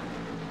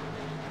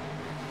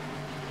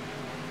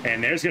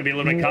 And there's going to be a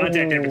little bit of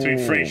contact there between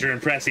Fraser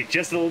and Pressy,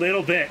 just a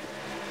little bit.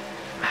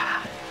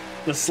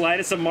 The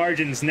slightest of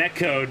margins,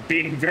 netcode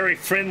being very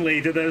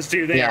friendly to those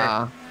two there.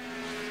 Yeah.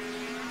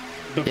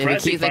 But If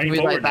Pressy he keeps making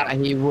moves like that,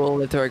 he will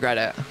live to regret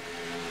it.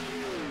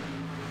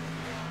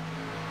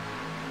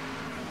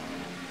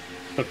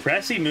 But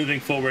Pressy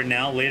moving forward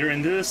now later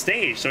into the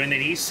stage, showing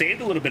that he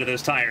saved a little bit of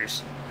those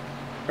tires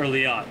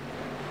early on.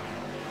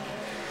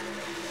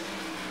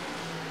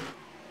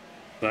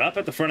 But up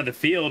at the front of the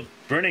field,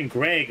 Brennan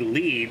Gregg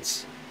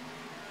leads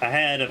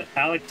ahead of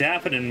Alec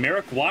Daffin and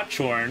Merrick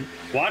Watchorn.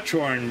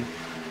 Watchorn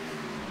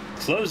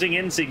closing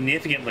in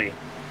significantly.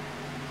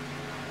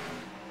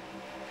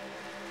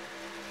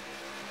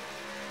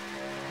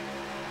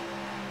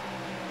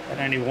 At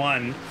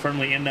 91,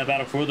 firmly in that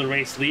battle for the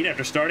race lead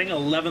after starting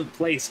 11th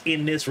place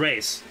in this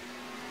race.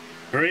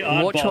 Very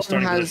oddball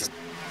starting position.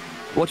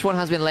 Watchorn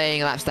has been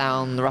laying laps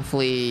down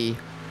roughly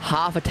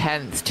half a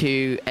tenth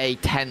to a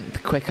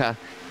tenth quicker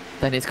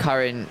than his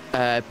current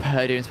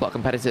podium spot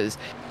competitors.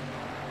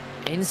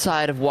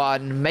 Inside of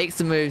 1, makes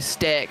the move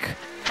stick,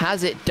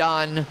 has it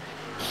done.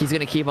 He's going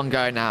to keep on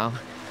going now.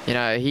 You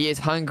know, he is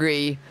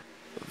hungry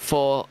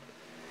for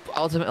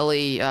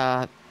ultimately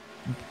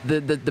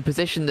the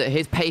position that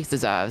his pace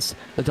deserves,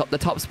 the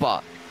top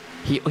spot.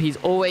 He's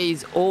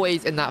always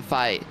in that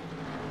fight,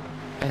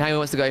 and now he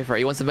wants to go for it.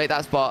 He wants to make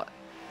that spot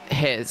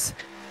his.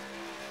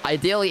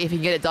 Ideally, if he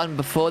can get it done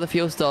before the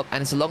fuel stop,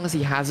 and so long as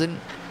he hasn't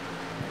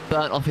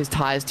burnt off his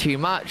tires too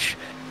much,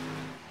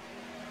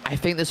 I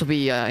think this will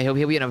be he'll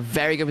be in a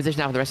very good position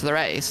now for the rest of the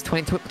race.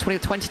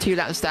 22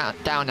 laps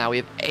down now.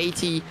 We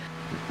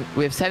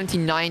have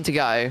 79 to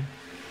go.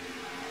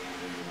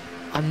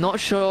 I'm not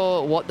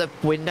sure what the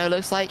window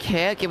looks like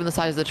here, given the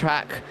size of the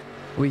track.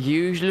 We're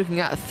usually looking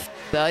at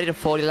 30 to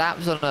 40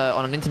 laps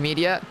on an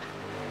intermediate.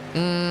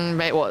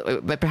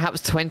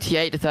 Perhaps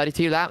 28 to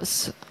 32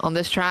 laps on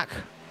this track.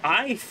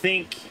 I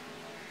think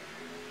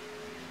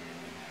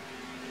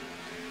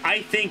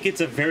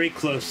it's a very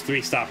close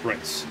 3-stop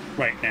race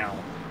right now.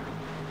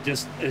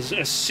 Just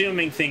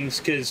assuming things,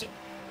 because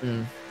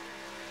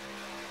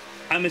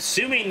I'm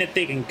assuming that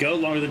they can go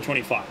longer than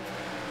 25.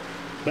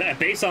 But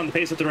based on the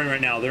pace that they're running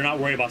right now, they're not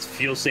worried about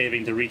fuel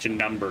saving to reach a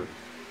number.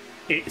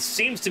 It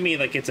seems to me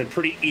like it's a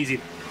pretty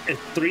easy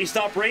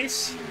 3-stop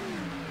race.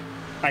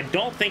 I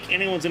don't think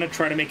anyone's going to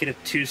try to make it a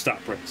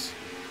 2-stop race,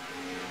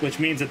 which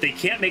means that they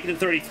can't make it to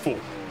 34.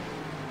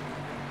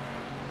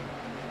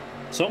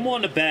 So I'm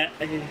willing to bet,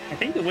 I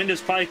think the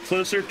window's probably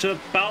closer to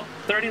about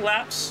 30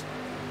 laps.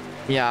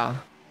 Yeah.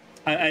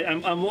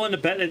 I'm willing to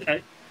bet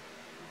that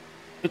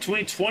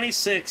between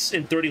 26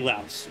 and 30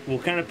 laps. We'll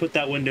kind of put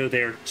that window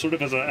there sort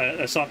of as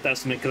a soft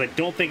estimate, because I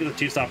don't think it's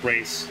a 2-stop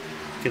race,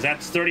 because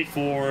that's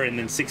 34 and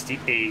then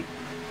 68.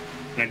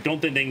 And I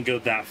don't think they can go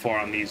that far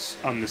on this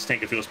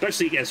tank of fuel,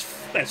 especially as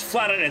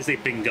flat out as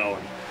they've been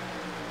going.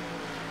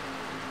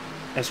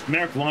 As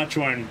Merrick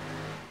Watchorn,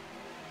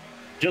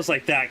 just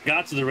like that,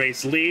 got to the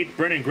race lead.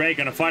 Brennan Gregg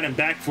going to fight him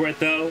back for it,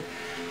 though.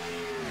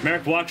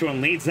 Merrick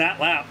Watchorn leads that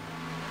lap.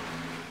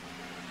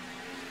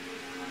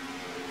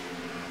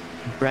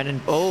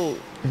 Brennan,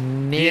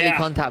 nearly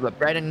contact, but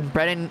Brennan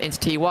into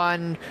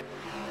T1.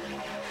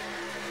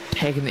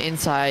 Taking the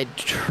inside,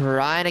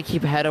 trying to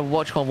keep ahead of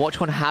Watchorn.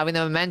 Watchorn having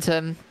the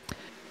momentum,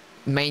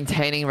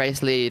 maintaining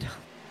race lead.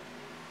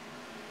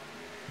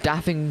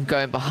 Daffin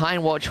going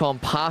behind Watchorn,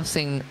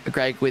 passing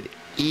Gregg with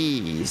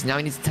ease. Now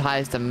he needs the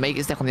tires to make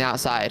it stick on the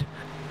outside.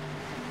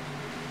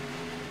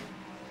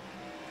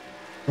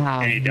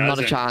 Wow, not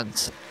a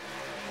chance.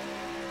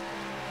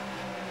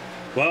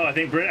 Well, I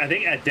think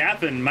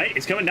Daffin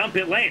is coming down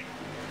pit lane.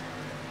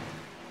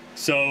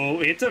 So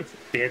it's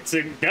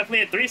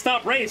definitely a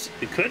 3-stop race.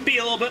 It could be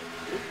a little bit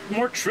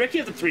more tricky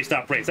at the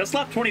 3-stop race. That's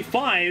lap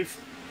 25.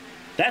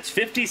 That's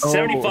 50,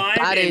 75.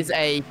 That is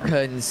a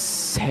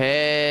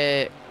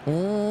concern.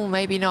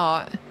 Maybe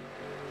not.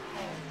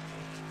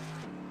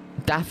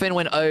 Daffin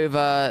went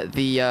over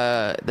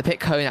the pit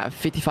cone at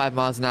 55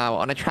 miles an hour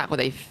on a track with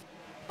a...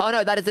 Oh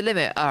no, that is the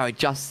limit. Oh,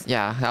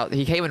 yeah.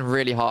 He came in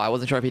really hot. I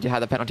wasn't sure if he had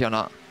the penalty or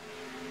not.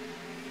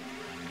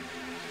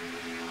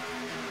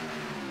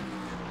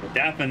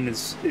 Daffin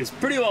is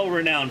pretty well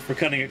renowned for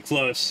cutting it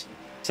close.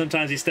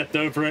 Sometimes he stepped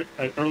over it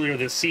earlier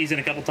this season.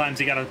 A couple times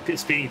he got a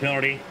speeding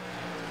penalty.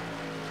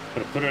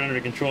 But put it under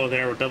control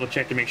there. We'll double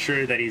check to make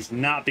sure that he's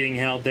not being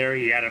held there.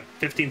 He had a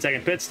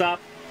 15-second pit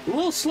stop. A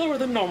little slower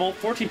than normal.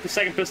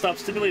 14-second pit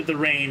stops typically the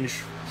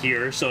range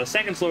here, so a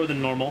second slower than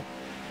normal.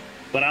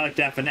 But Alec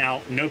Daffin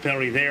out, no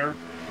penalty there.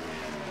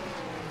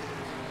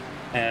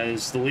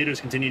 As the leaders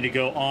continue to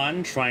go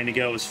on, trying to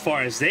go as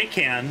far as they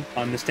can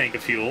on this tank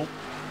of fuel.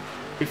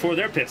 before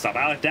their pit stop.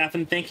 Alec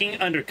Daffin thinking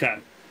undercut.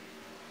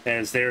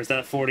 As there's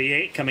that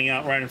 48 coming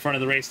out right in front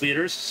of the race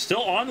leaders.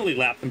 Still on the lead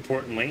lap,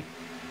 importantly.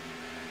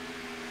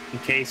 In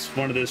case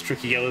one of those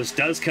tricky yellows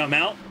does come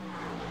out,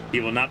 he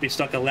will not be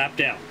stuck a lap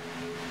down.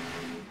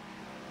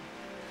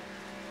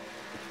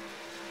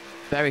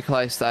 Very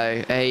close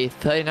though. A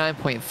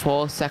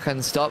 39.4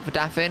 second stop for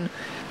Daffin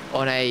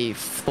on a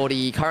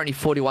currently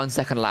 41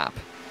 second lap.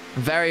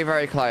 Very,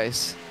 very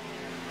close.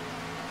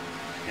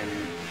 And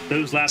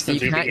those last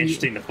ones are going to be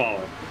interesting to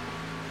follow.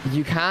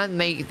 You can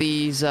make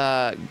these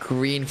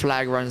green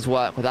flag runs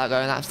work without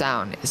going laps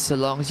down, so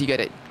long as you get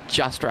it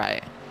just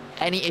right.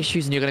 Any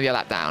issues and you're going to be a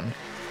lap down.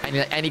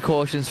 Any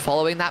cautions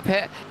following that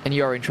pit and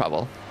you're in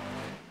trouble.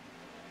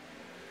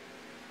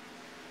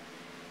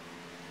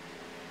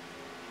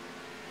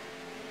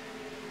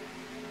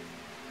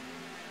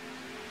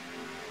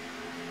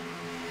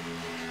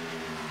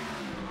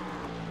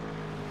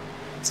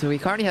 So we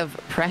currently have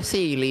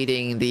Pressy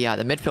leading the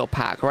midfield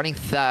pack, running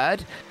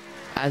third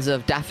as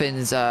of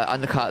Daffin's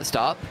undercut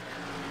stop.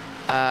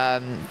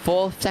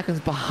 4 seconds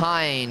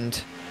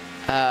behind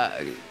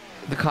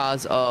the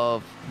cars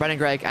of Brennan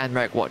Gregg and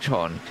Merrick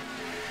Watchhorn.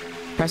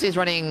 Pressy is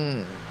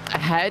running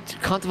ahead,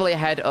 comfortably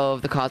ahead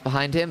of the cars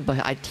behind him,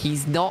 but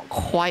he's not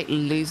quite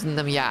losing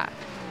them yet.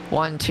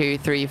 1, 2,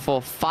 3,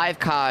 4, 5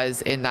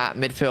 cars in that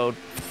midfield.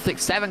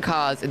 6, 7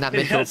 cars in that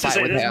midfield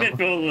fight with him. This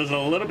midfield was a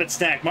little bit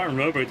stacked. Martin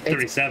Rober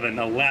 37,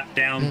 a lap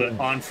down, but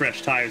on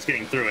fresh tires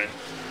getting through it.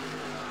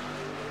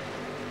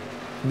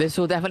 This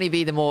will definitely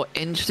be the more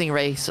interesting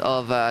race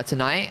of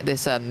tonight.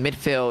 This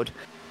midfield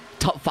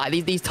top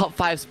 5. These top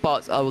 5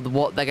 spots are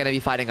what they're going to be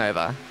fighting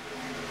over.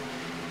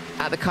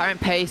 At the current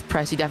pace,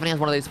 Pressy definitely has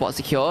one of those spots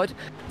secured.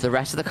 The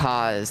rest of the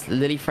cars,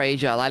 Lily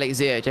Frazier, Lilac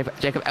Zier,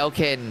 Jacob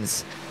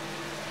Elkins,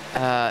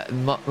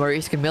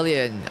 Maurice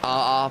Camillion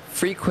are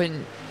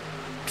frequent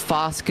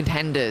fast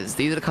contenders.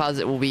 These are the cars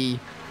that will be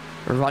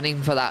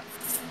running for that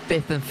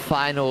 5th and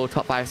final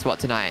top 5 spot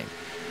tonight,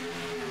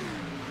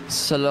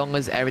 so long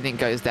as everything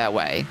goes their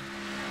way.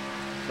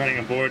 Running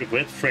aboard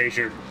with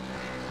Frazier,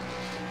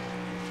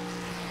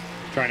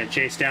 trying to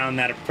chase down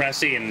that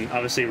Pressy, and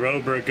obviously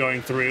Roberg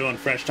going through on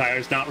fresh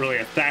tires, not really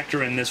a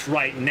factor in this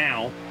right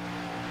now.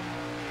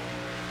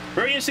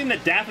 Very interesting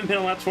that Daffin pit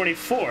on lap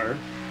 24.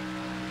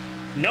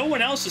 No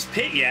one else is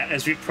pit yet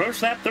as we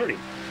approach lap 30.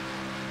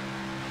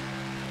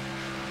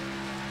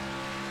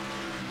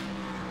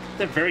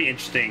 That's very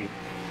interesting.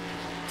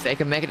 If they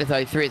can make it to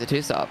 33 at the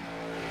 2-stop.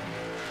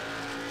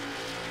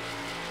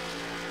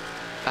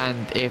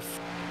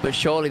 But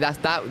surely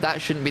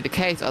that shouldn't be the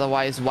case.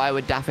 Otherwise, why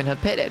would Daffin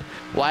have pitted?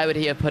 Why would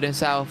he have put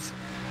himself?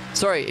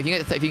 Sorry, if you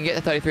can get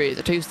to 33,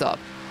 it's a 2-stop.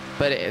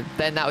 But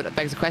then that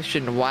begs the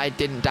question: why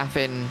didn't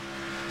Daffin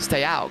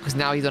stay out? Because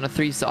now he's on a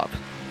 3-stop.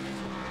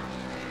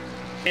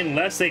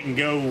 Unless they can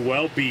go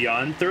well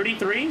beyond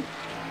 33.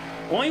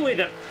 Only way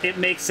that it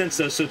makes sense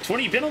though. So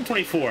you've been on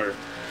 24.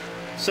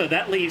 So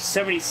that leaves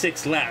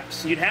 76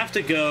 laps. You'd have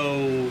to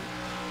go.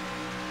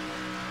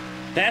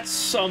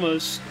 That's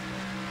almost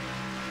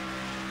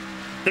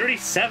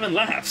 37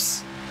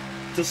 laps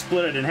to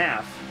split it in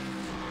half.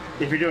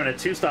 If you're doing a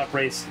 2-stop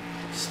race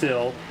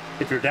still,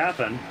 if you're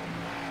Daffin.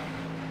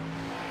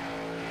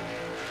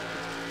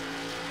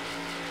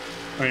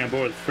 Running on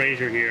board with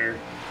Frazier here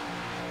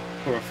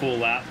for a full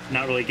lap.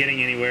 Not really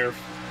getting anywhere,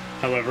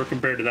 however,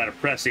 compared to that of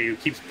Pressy, who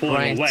keeps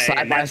pulling away,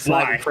 and that's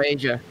why.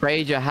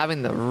 Frazier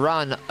having the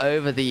run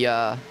over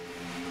the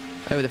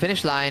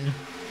finish line.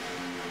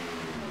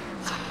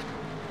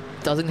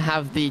 Doesn't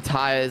have the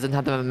tires and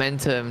have the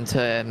momentum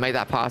to make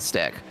that pass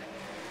stick.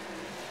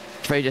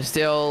 Frazier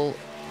still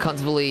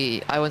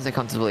comfortably, I wouldn't say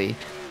comfortably,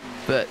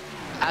 but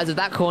as of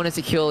that corner,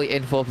 securely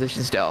in 4th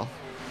position still.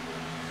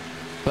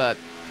 But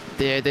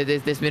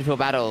this midfield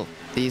battle,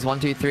 these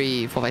 1, 2,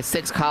 3, 4, 5,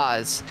 6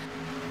 cars,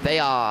 they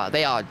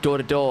are door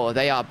to door,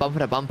 they are bumper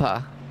to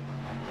bumper.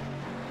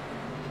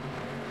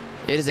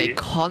 It is a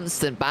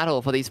constant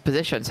battle for these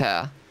positions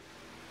here.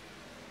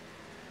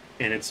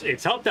 And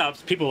it's helped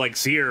out people like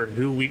Zier,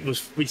 who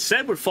we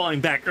said were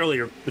falling back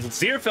earlier, but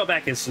Zier fell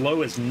back as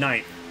low as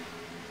 9th,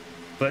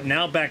 but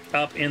now back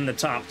up in the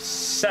top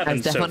 7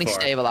 Has definitely so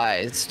far.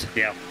 Stabilized.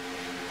 Yeah.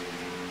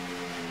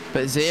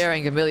 But Zier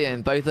and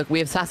Gamillion both look. We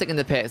have Sasek in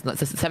the pits.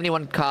 That's a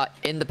 71 car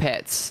in the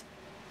pits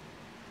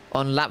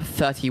on lap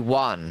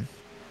 31.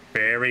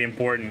 Very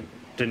important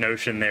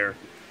denotion there.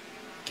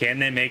 Can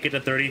they make it to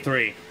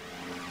 33?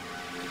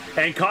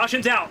 And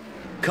caution's out.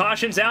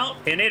 Caution's out,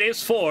 and it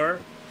is for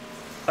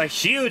a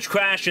huge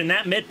crash in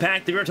that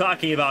mid-pack that we were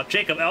talking about.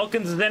 Jacob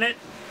Elkins is in it.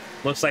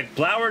 Looks like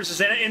Blowers is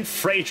in it, and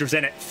Frazier's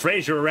in it.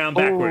 Frazier around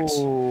backwards.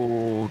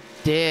 Oh,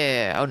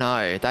 dear. Oh,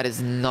 no. That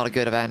is not a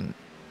good event.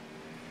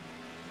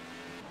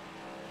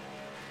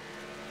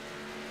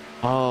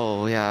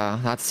 Oh, yeah.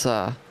 That's,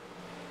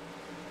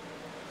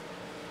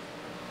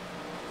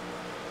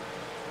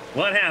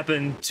 What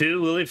happened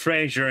to Lily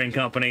Frazier and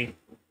company?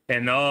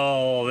 And,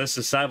 oh, this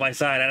is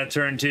side-by-side out of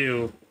turn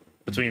 2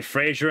 between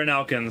Frazier and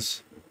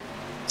Elkins.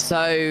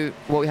 So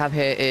what we have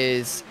here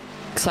is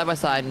side by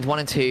side in 1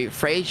 and 2.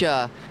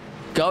 Frazier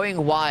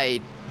going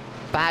wide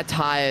bad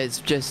tires,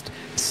 just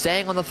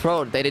staying on the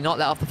throttle. They did not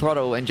let off the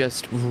throttle and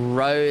just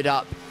rode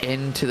up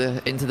into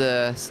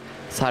the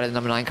side of the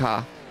number 9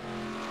 car,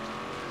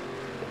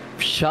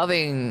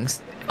 shoving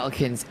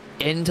Elkins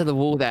into the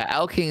wall there.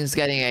 Elkins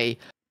getting a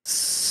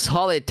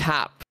solid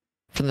tap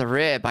from the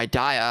rear by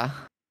Dyer.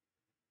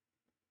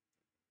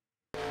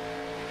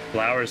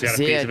 Flowers got a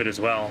piece of it as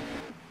well.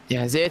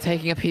 Yeah, Zia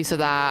taking a piece of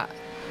that.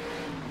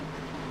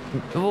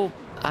 Oh,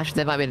 actually,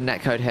 there might be a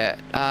netcode hit.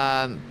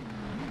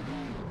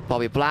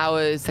 Bobby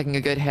Blowers taking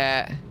a good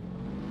hit.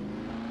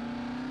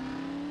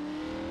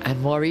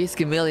 And Maurice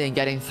Gamillion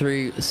getting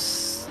through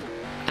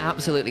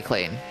absolutely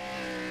clean.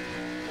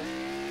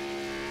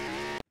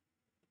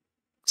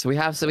 So we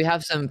have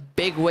some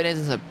big winners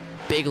and some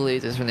big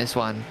losers from this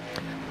one.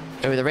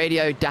 Over the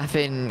radio,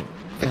 Daffin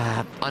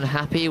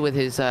unhappy with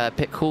his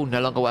pit call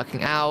no longer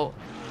working out.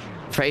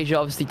 Fraser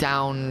obviously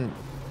down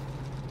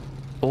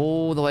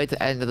all the way to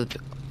the end of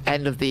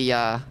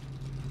the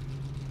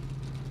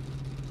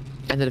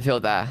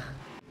field there.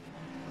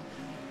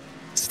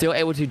 Still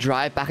able to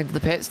drive back into the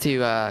pits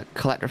to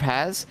collect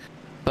repairs,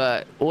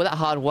 but all that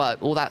hard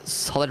work, all that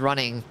solid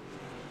running,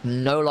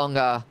 no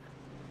longer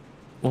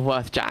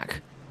worth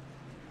jack.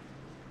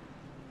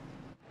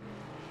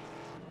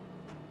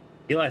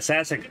 Eli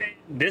Sasek,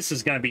 this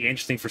is going to be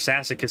interesting for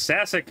Sasek, because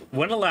Sasek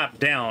went a lap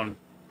down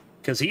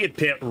because he had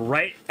pit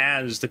right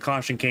as the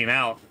caution came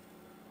out.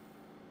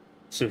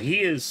 So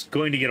he is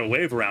going to get a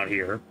wave around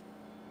here.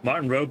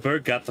 Martin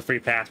Rodeberg got the free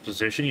pass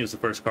position. He was the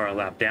first car a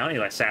lap down.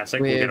 Eli Sasek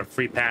will get a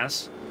free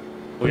pass.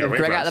 We have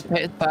Greg out the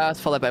pit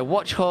first, followed by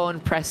Watchhorn,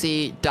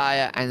 Pressy,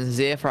 Dyer, and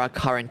Zia for our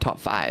current top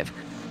 5.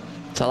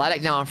 So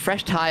Lilac now on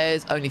fresh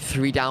tyres, only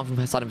 3 down from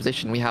her starting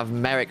position. We have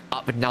Merrick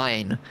up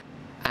 9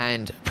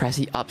 and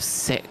Pressy up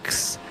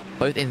 6.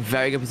 Both in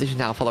very good position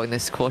now following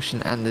this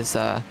caution and this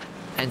end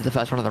of the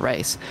first run of the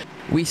race.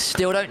 We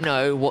still don't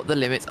know what the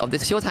limits of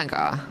this fuel tank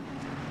are.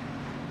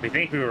 We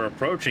think we were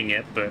approaching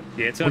it, but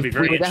yeah, it's going to be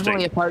very interesting. We're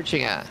definitely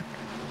approaching it.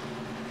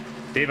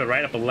 David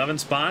Wright up 11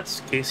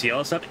 spots. Casey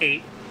Ellis up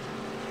 8.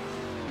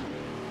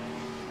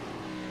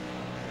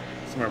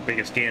 Some of our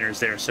biggest gainers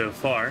there so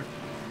far.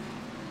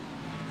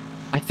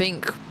 I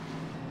think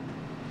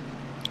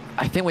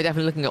we're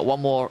definitely looking at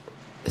one more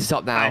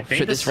stop now. I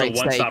think this is a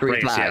one-stop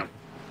race,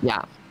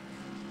 yeah.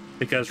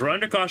 Because we're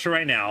under caution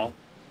right now,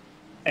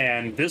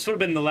 and this would have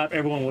been the lap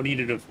everyone would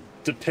needed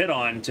to pit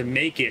on to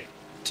make it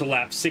to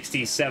lap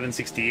 67,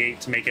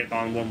 68 to make it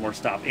on one more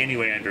stop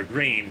anyway under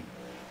green.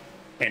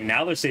 And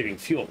now they're saving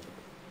fuel.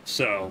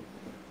 So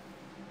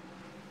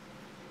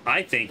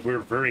I think we're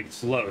very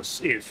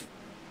close. If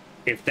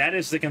that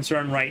is the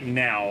concern right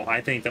now,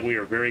 I think that we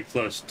are very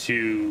close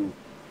to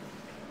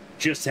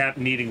just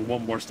needing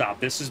one more stop.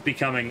 This is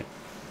becoming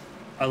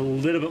a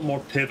little bit more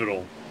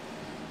pivotal.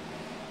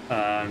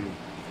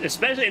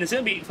 Especially, and it's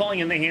going to be falling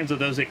in the hands of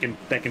those that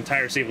can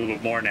tire save a little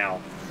bit more now.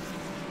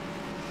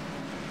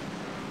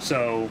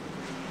 So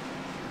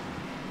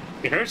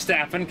it hurts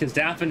Daffin, because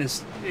Daffin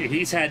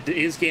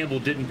his gamble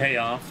didn't pay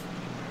off.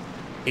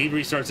 He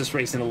restarts this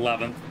race in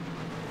 11th.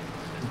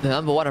 The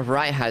number 1 of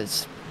Wright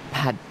has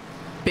had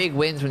big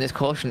wins from this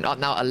caution, up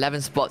now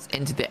 11 spots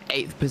into the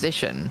 8th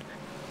position.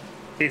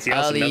 Casey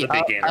Ellis, another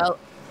big gainer.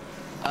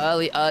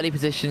 Early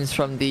positions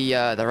from the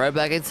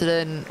Roberg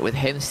incident, with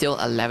him still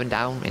 11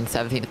 down in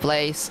 17th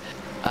place.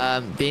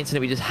 The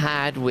incident we just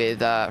had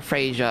with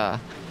Fraser,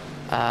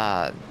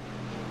 not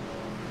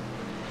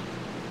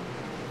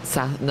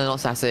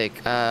Sasek,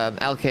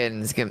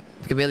 Elkins,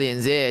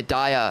 Gamillion, Zia,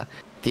 Dyer,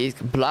 these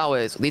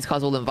Blowers, these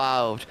cars all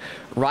involved.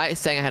 Wright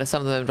staying ahead of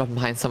some of them, dropping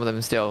behind some of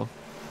them still.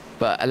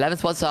 But 11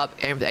 spots up,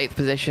 aiming for the 8th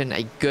position,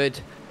 a good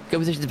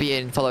position to be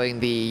in following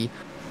the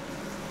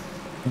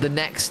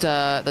next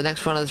run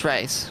of this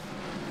race.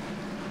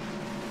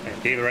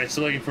 And David Wright's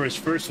still looking for his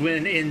first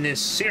win in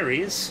this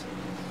series.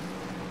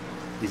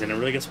 He's in a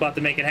really good spot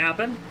to make it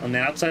happen on the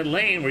outside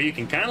lane, where you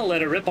can kind of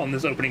let it rip on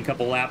this opening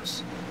couple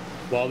laps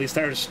while these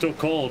tires are still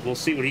cold. We'll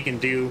see what he can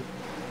do.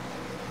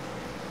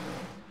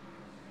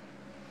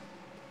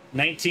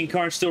 19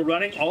 cars still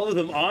running, all of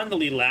them on the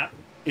lead lap.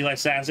 Eli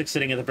Sasek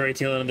sitting at the very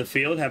tail end of the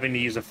field, having to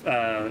use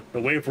a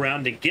wave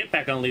around to get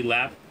back on the lead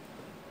lap.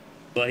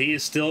 But he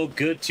is still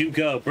good to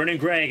go. Brennan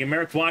Gregg and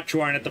Merrick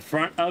Watchorn at the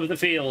front of the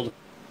field.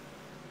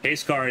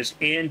 Pace cars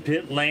in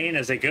pit lane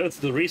as they go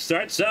through the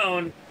restart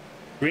zone.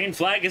 Green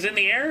flag is in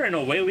the air, and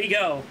away we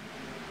go.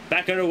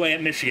 Back underway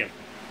at Michigan.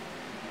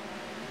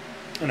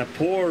 And a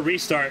poor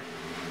restart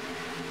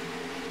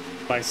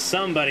by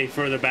somebody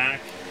further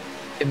back.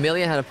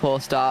 Gamillion had a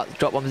poor start,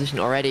 dropped 1 position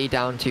already,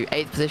 down to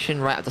 8th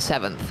position, right up to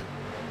 7th.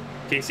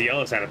 Casey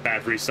Ellis had a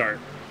bad restart.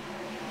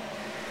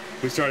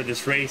 We started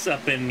this race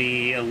up in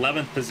the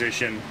 11th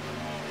position,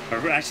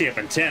 or actually up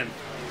in 10th.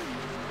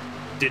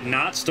 Did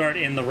not start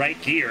in the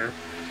right gear,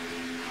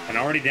 and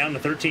already down to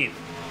 13th.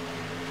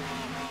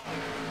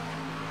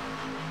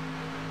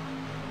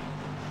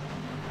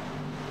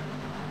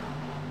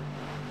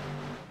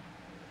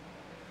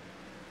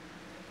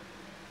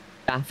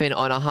 Daffin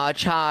on a hard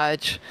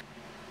charge.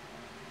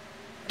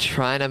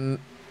 Trying to...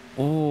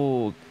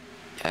 Ooh.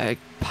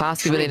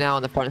 Past Billy now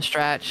on the front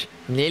stretch,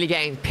 nearly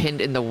getting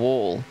pinned in the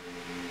wall.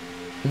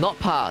 Not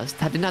past.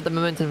 Didn't have the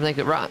momentum to make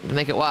it run, to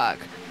make it work.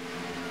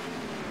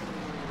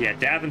 Yeah,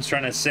 Davin's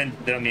trying to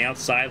send down the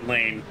outside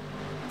lane.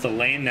 It's a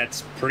lane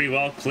that's pretty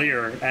well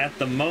clear at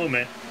the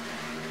moment.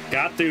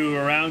 Got through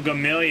around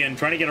Gamillion,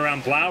 trying to get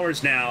around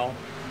Blowers now.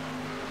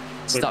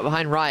 Stop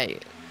behind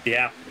right.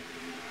 Yeah.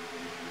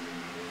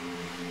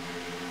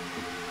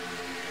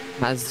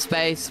 Has the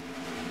space.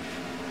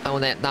 And will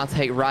now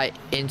take right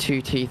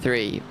into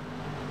T3.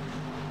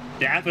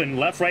 Davin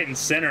left, right, and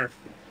center.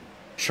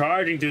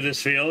 Charging through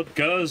this field.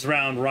 Goes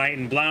round right,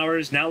 and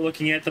Blowers now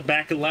looking at the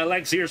back of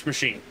Lilac Zier's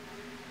machine.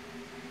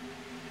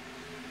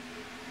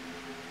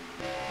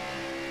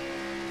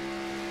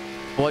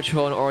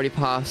 Watchhorn already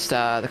passed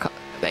the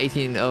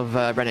 18 of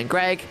Brennan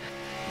Gregg.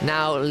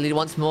 Now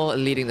once more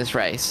leading this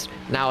race.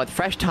 Now with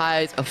fresh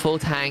tires, a full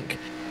tank,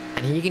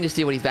 and he can just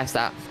do what he's best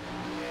at.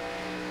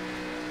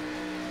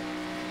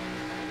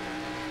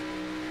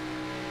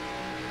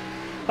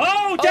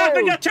 Oh,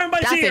 Daffin got turned by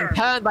Zier! Daffin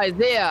turned by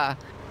Zier.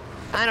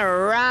 And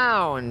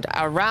around.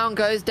 Around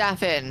goes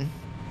Daffin.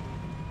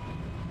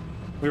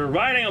 We were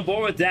riding on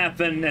board with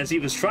Daffin as he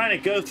was trying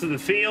to go through the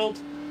field.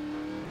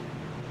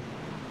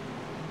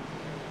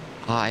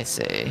 I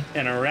see.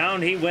 And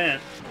around he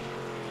went.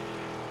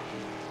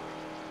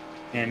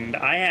 And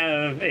I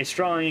have a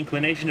strong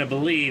inclination to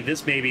believe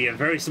this may be a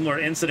very similar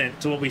incident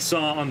to what we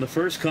saw on the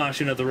first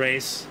caution of the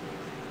race.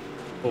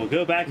 We'll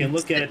go back and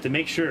look at it to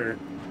make sure.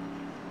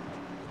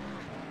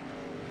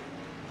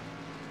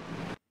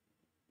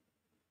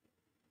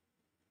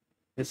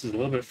 This is a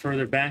little bit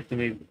further back than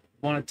we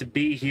want it to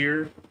be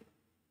here.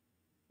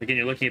 Again,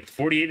 you're looking at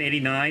 48 and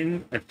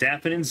 89 of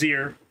Daffin and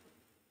Zier.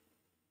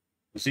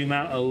 Zoom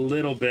out a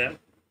little bit.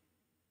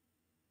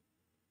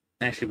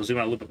 Actually, we'll zoom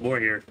out a little bit more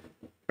here.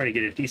 Try to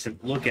get a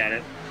decent look at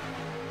it.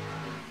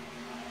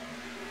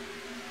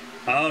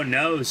 Oh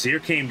no,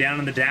 Zier came down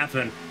in the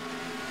Daffin.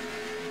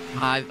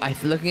 I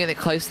looking at it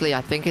closely,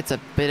 I think it's a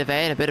bit of A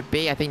and a bit of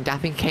B. I think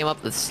Daffin came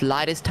up the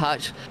slightest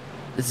touch.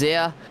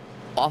 Zier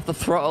off the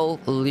throttle,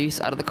 loose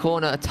out of the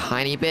corner a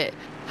tiny bit.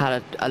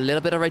 Had a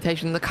little bit of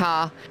rotation in the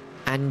car,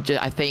 and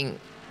I think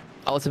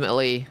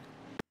ultimately,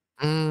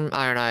 I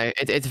don't know.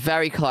 It's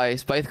very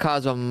close. Both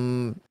cars are.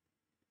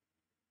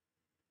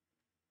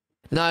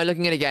 No,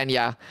 looking at it again,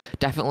 yeah,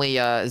 definitely.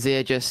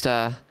 Zier just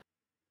a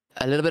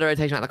little bit of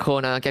rotation out the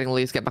corner, getting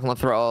loose, get back on the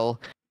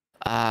throttle.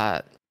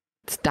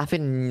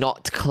 Daffin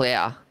not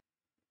clear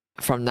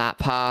from that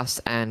pass,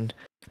 and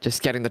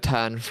just getting the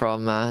turn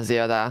from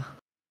Zier there.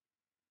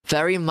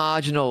 Very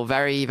marginal,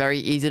 very, very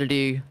easy to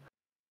do.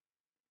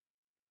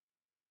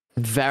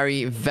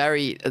 Very,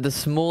 very, the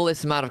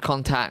smallest amount of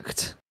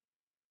contact.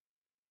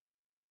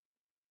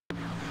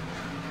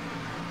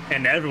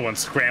 And everyone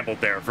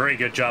scrambled there. Very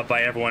good job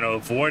by everyone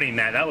avoiding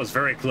that. That was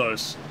very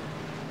close.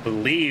 I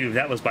believe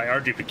that was by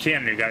RJ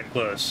Buchanan who got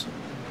close.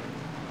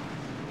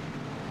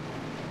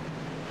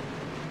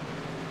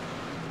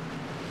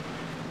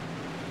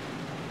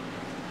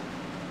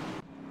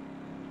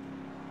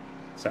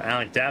 So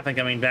Alec Daffin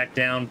coming back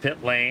down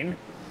pit lane.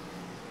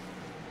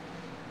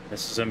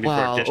 This is going to be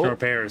for additional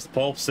repairs. The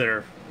pole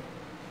sitter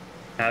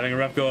having a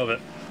rough go of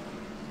it.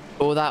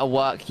 All that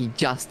work he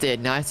just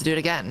did. Now he has to do it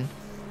again.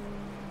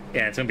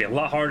 Yeah, it's going to be a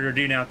lot harder to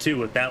do now, too,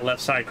 with that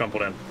left side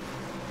crumpled in.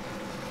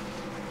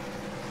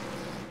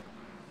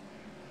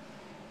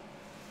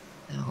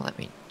 Now let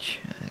me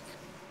check.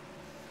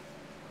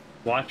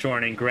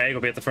 Watchorn and Gregg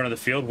will be at the front of the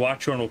field.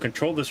 Watchorn will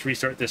control this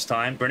restart this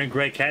time. Brennan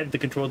Gregg had the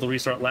control of the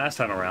restart last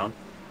time around.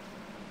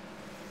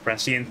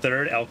 Pressy in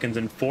third, Elkins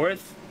in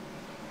fourth.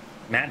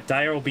 Matt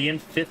Dyer will be in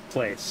fifth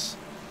place.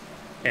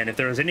 And if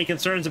there was any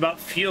concerns about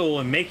fuel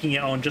and making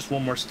it on just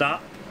one more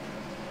stop,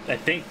 I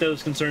think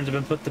those concerns have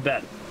been put to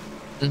bed.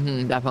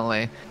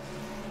 Definitely.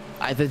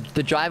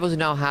 The drivers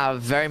now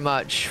have very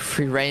much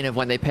free reign of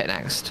when they pit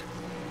next.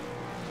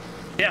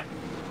 Yeah,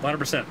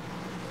 100%.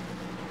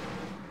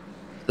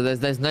 So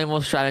there's no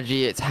more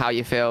strategy. It's how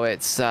you feel.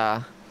 It's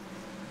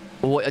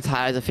what your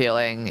tires are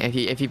feeling.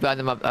 If you burn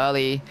them up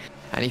early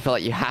and you feel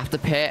like you have to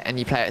pit and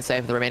you play it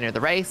safe for the remainder of the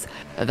race,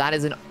 that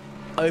is an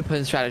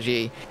open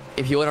strategy.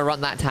 If you want to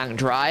run that tank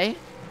dry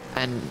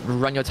and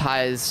run your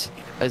tires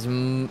as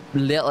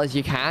little as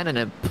you can and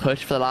then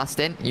push for the last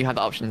stint, you have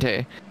the option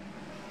too.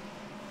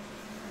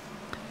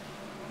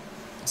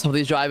 Some of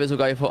these drivers will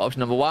go for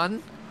option number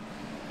 1,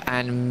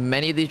 and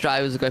many of these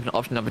drivers will go for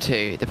option number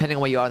 2, depending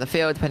on where you are in the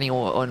field, depending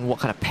on what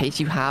kind of pace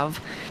you have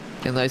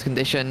in those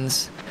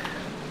conditions.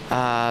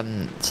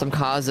 Some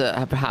cars that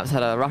have perhaps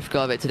had a rough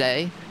go of it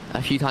today,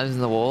 a few times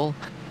in the wall,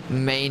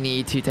 may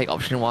need to take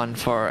option 1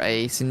 for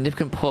a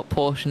significant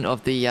portion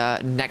of the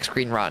next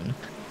green run.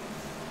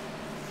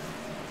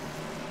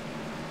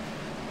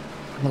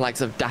 The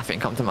likes of Daffin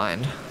come to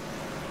mind.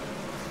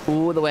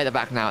 All the way at the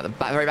back now, at the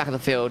very back of the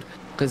field,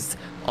 because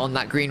on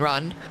that green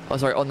run, or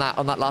sorry, on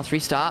that last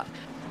restart,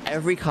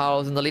 every car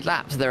was in the lead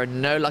lap, so there are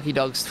no lucky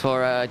dogs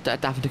for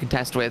Daffin to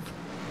contest with,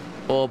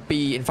 or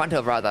be in front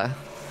of rather.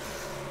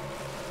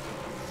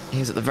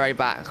 He's at the very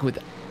back with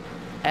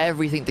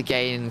everything to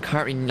gain,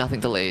 currently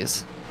nothing to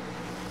lose.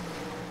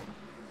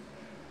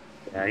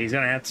 Yeah, he's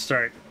going to have to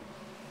start.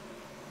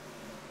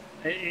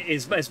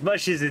 As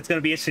much as it's going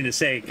to be interesting to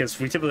say, because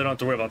we typically don't have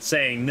to worry about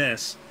saying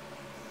this,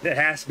 it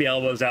has to be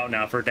elbows out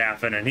now for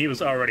Daffin, and he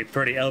was already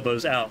pretty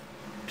elbows out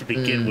to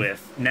begin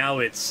with. Now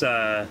it's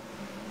a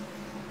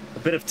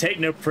bit of take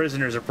no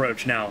prisoners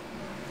approach now.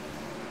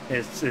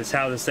 Is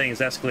how this thing is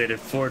escalated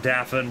for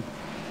Daffin,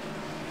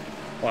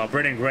 while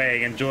Brendan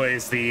Gray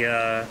enjoys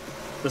the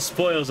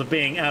spoils of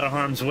being out of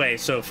harm's way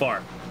so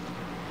far.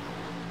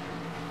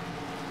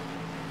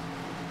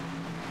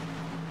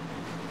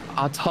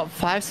 Our top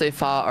 5 so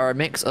far are a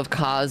mix of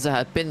cars that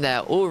have been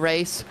there all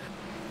race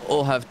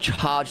or have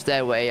charged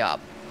their way up.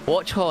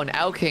 Watchhorn,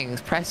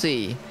 Elkins,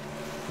 Pressy,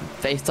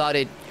 they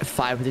started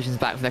 5 positions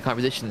back from their current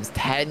positions,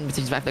 10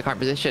 positions back from their current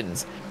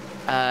positions.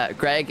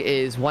 Greg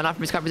is 1 up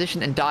from his current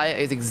position, and Dyer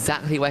is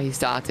exactly where he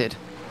started.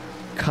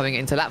 Coming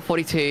into lap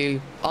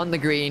 42 on the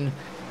green,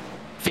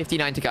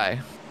 59 to go.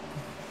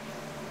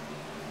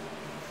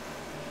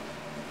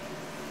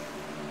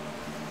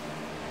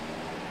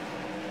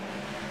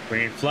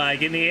 Green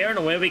flag in the air, and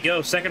away we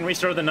go. Second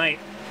restart of the night.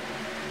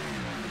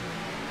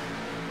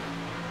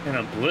 And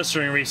a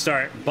blistering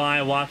restart by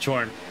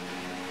Watchhorn.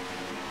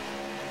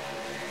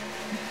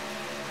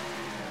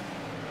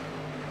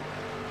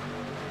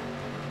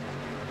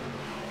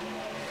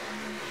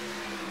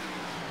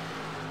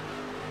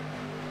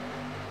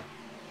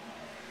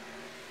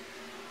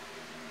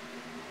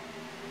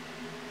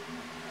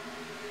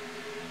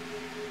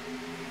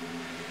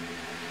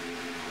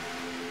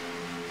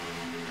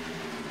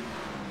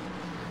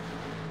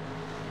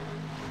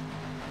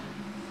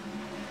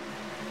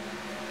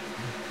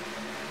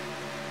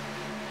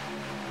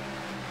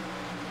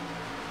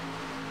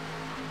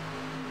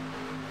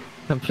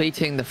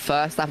 Completing the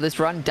first lap of this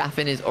run,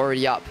 Daffin is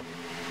already up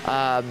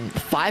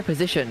 5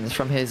 positions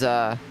from his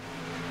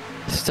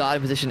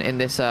starting position in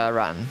this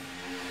run.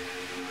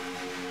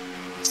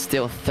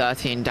 Still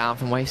 13 down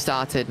from where he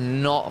started.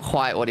 Not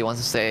quite what he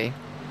wants to see.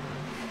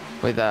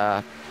 With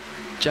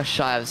just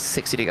shy of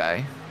 60 to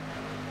go.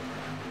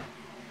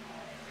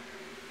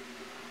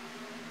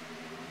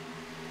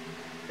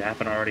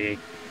 Daffin already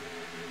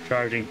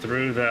charging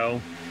through, though.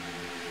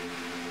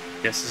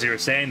 Just as you were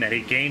saying that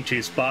he gained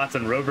 2 spots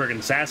on Roberg and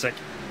Sasek.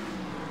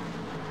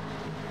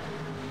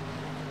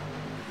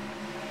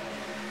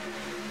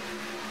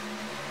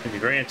 It'd be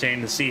very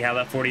entertaining to see how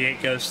that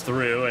 48 goes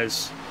through,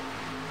 as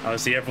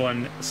obviously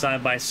everyone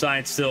side by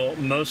side still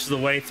most of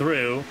the way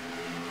through.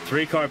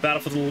 3-car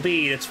battle for the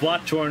lead. It's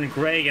Watchhorn,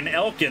 Gray, and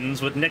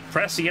Elkins with Nick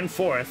Pressy in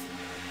 4th.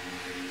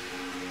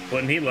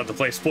 Wouldn't he love to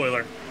play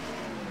spoiler?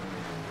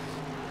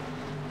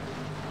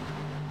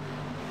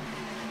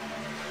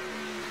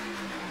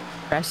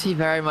 Pressy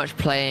very much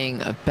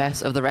playing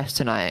best of the rest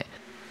tonight.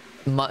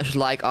 Much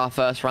like our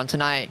first run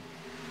tonight,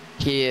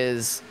 he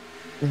is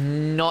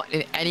not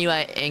in any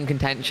way in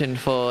contention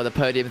for the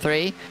podium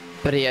 3,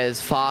 but he is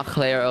far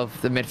clear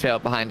of the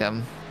midfield behind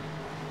him.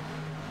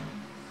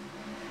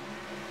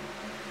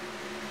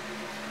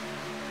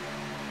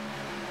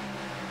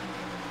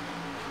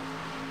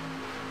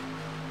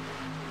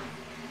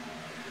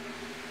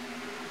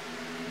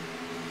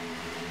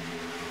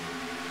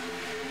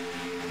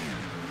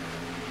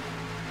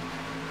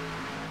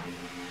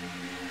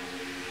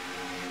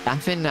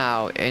 Daffin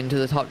now into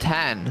the top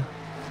 10.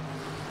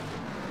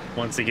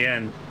 Once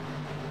again.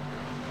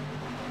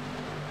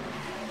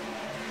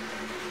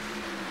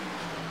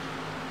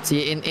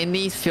 See, in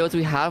these fields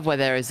we have where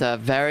there is a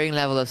varying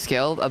level of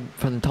skill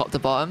from top to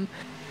bottom,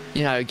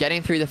 you know,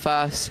 getting through the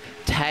first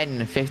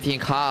 10, 15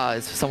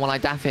 cars for someone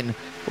like Daffin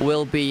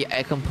will be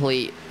a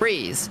complete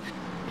breeze.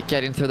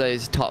 Getting through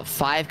those top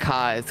 5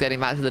 cars, getting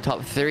back to the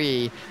top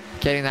 3,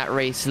 getting that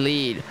race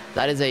lead,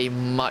 that is a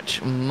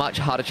much, much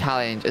harder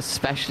challenge,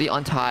 especially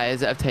on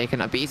tires that have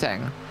taken a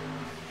beating.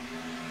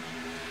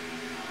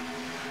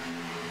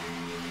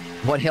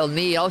 What he'll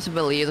need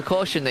ultimately is a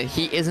caution that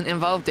he isn't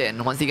involved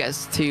in once he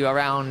gets to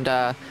around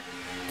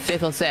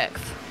 5th or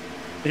 6th.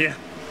 Yeah.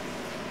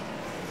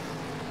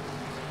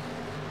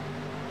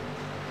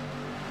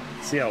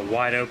 See how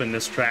wide open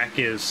this track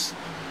is.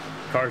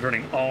 Cars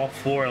running all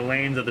 4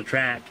 lanes of the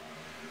track.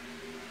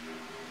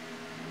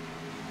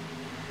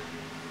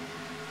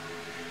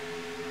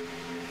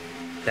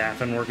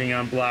 Daffin working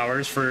on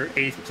Blowers for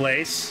 8th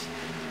place.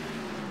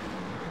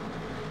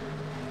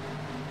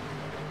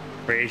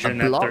 Frazier in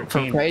that 13. Block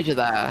from Frazier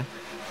there.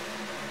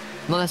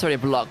 Not necessarily a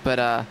block, but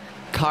a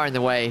car in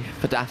the way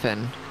for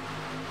Daffin.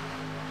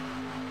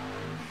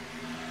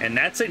 And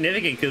that's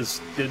significant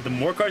because the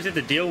more cars you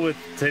have to deal with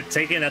to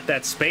taking up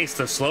that space,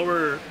 the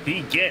slower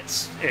he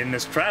gets in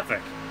this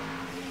traffic.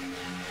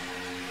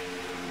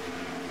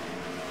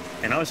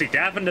 And obviously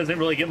Daffin doesn't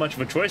really get much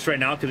of a choice right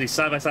now because he's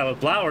side by side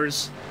with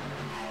Blowers.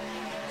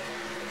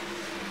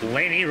 The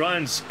lane he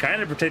runs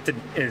kind of protected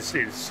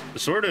is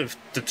sort of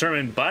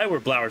determined by where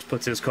Blowers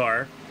puts his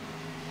car.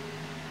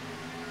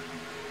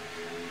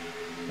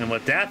 And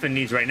what Daffin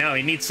needs right now,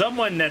 he needs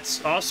someone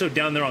that's also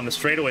down there on the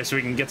straightaway so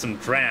he can get some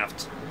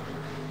draft.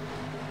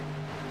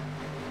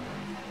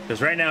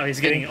 Because right now he's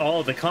getting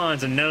all the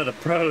cons and none of the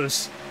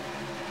pros.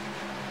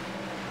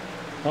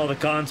 All the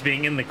cons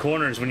being in the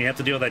corners when you have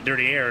to deal with that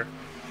dirty air.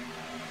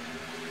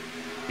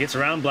 Gets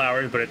around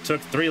Blowers, but it took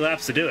 3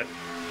 laps to do it.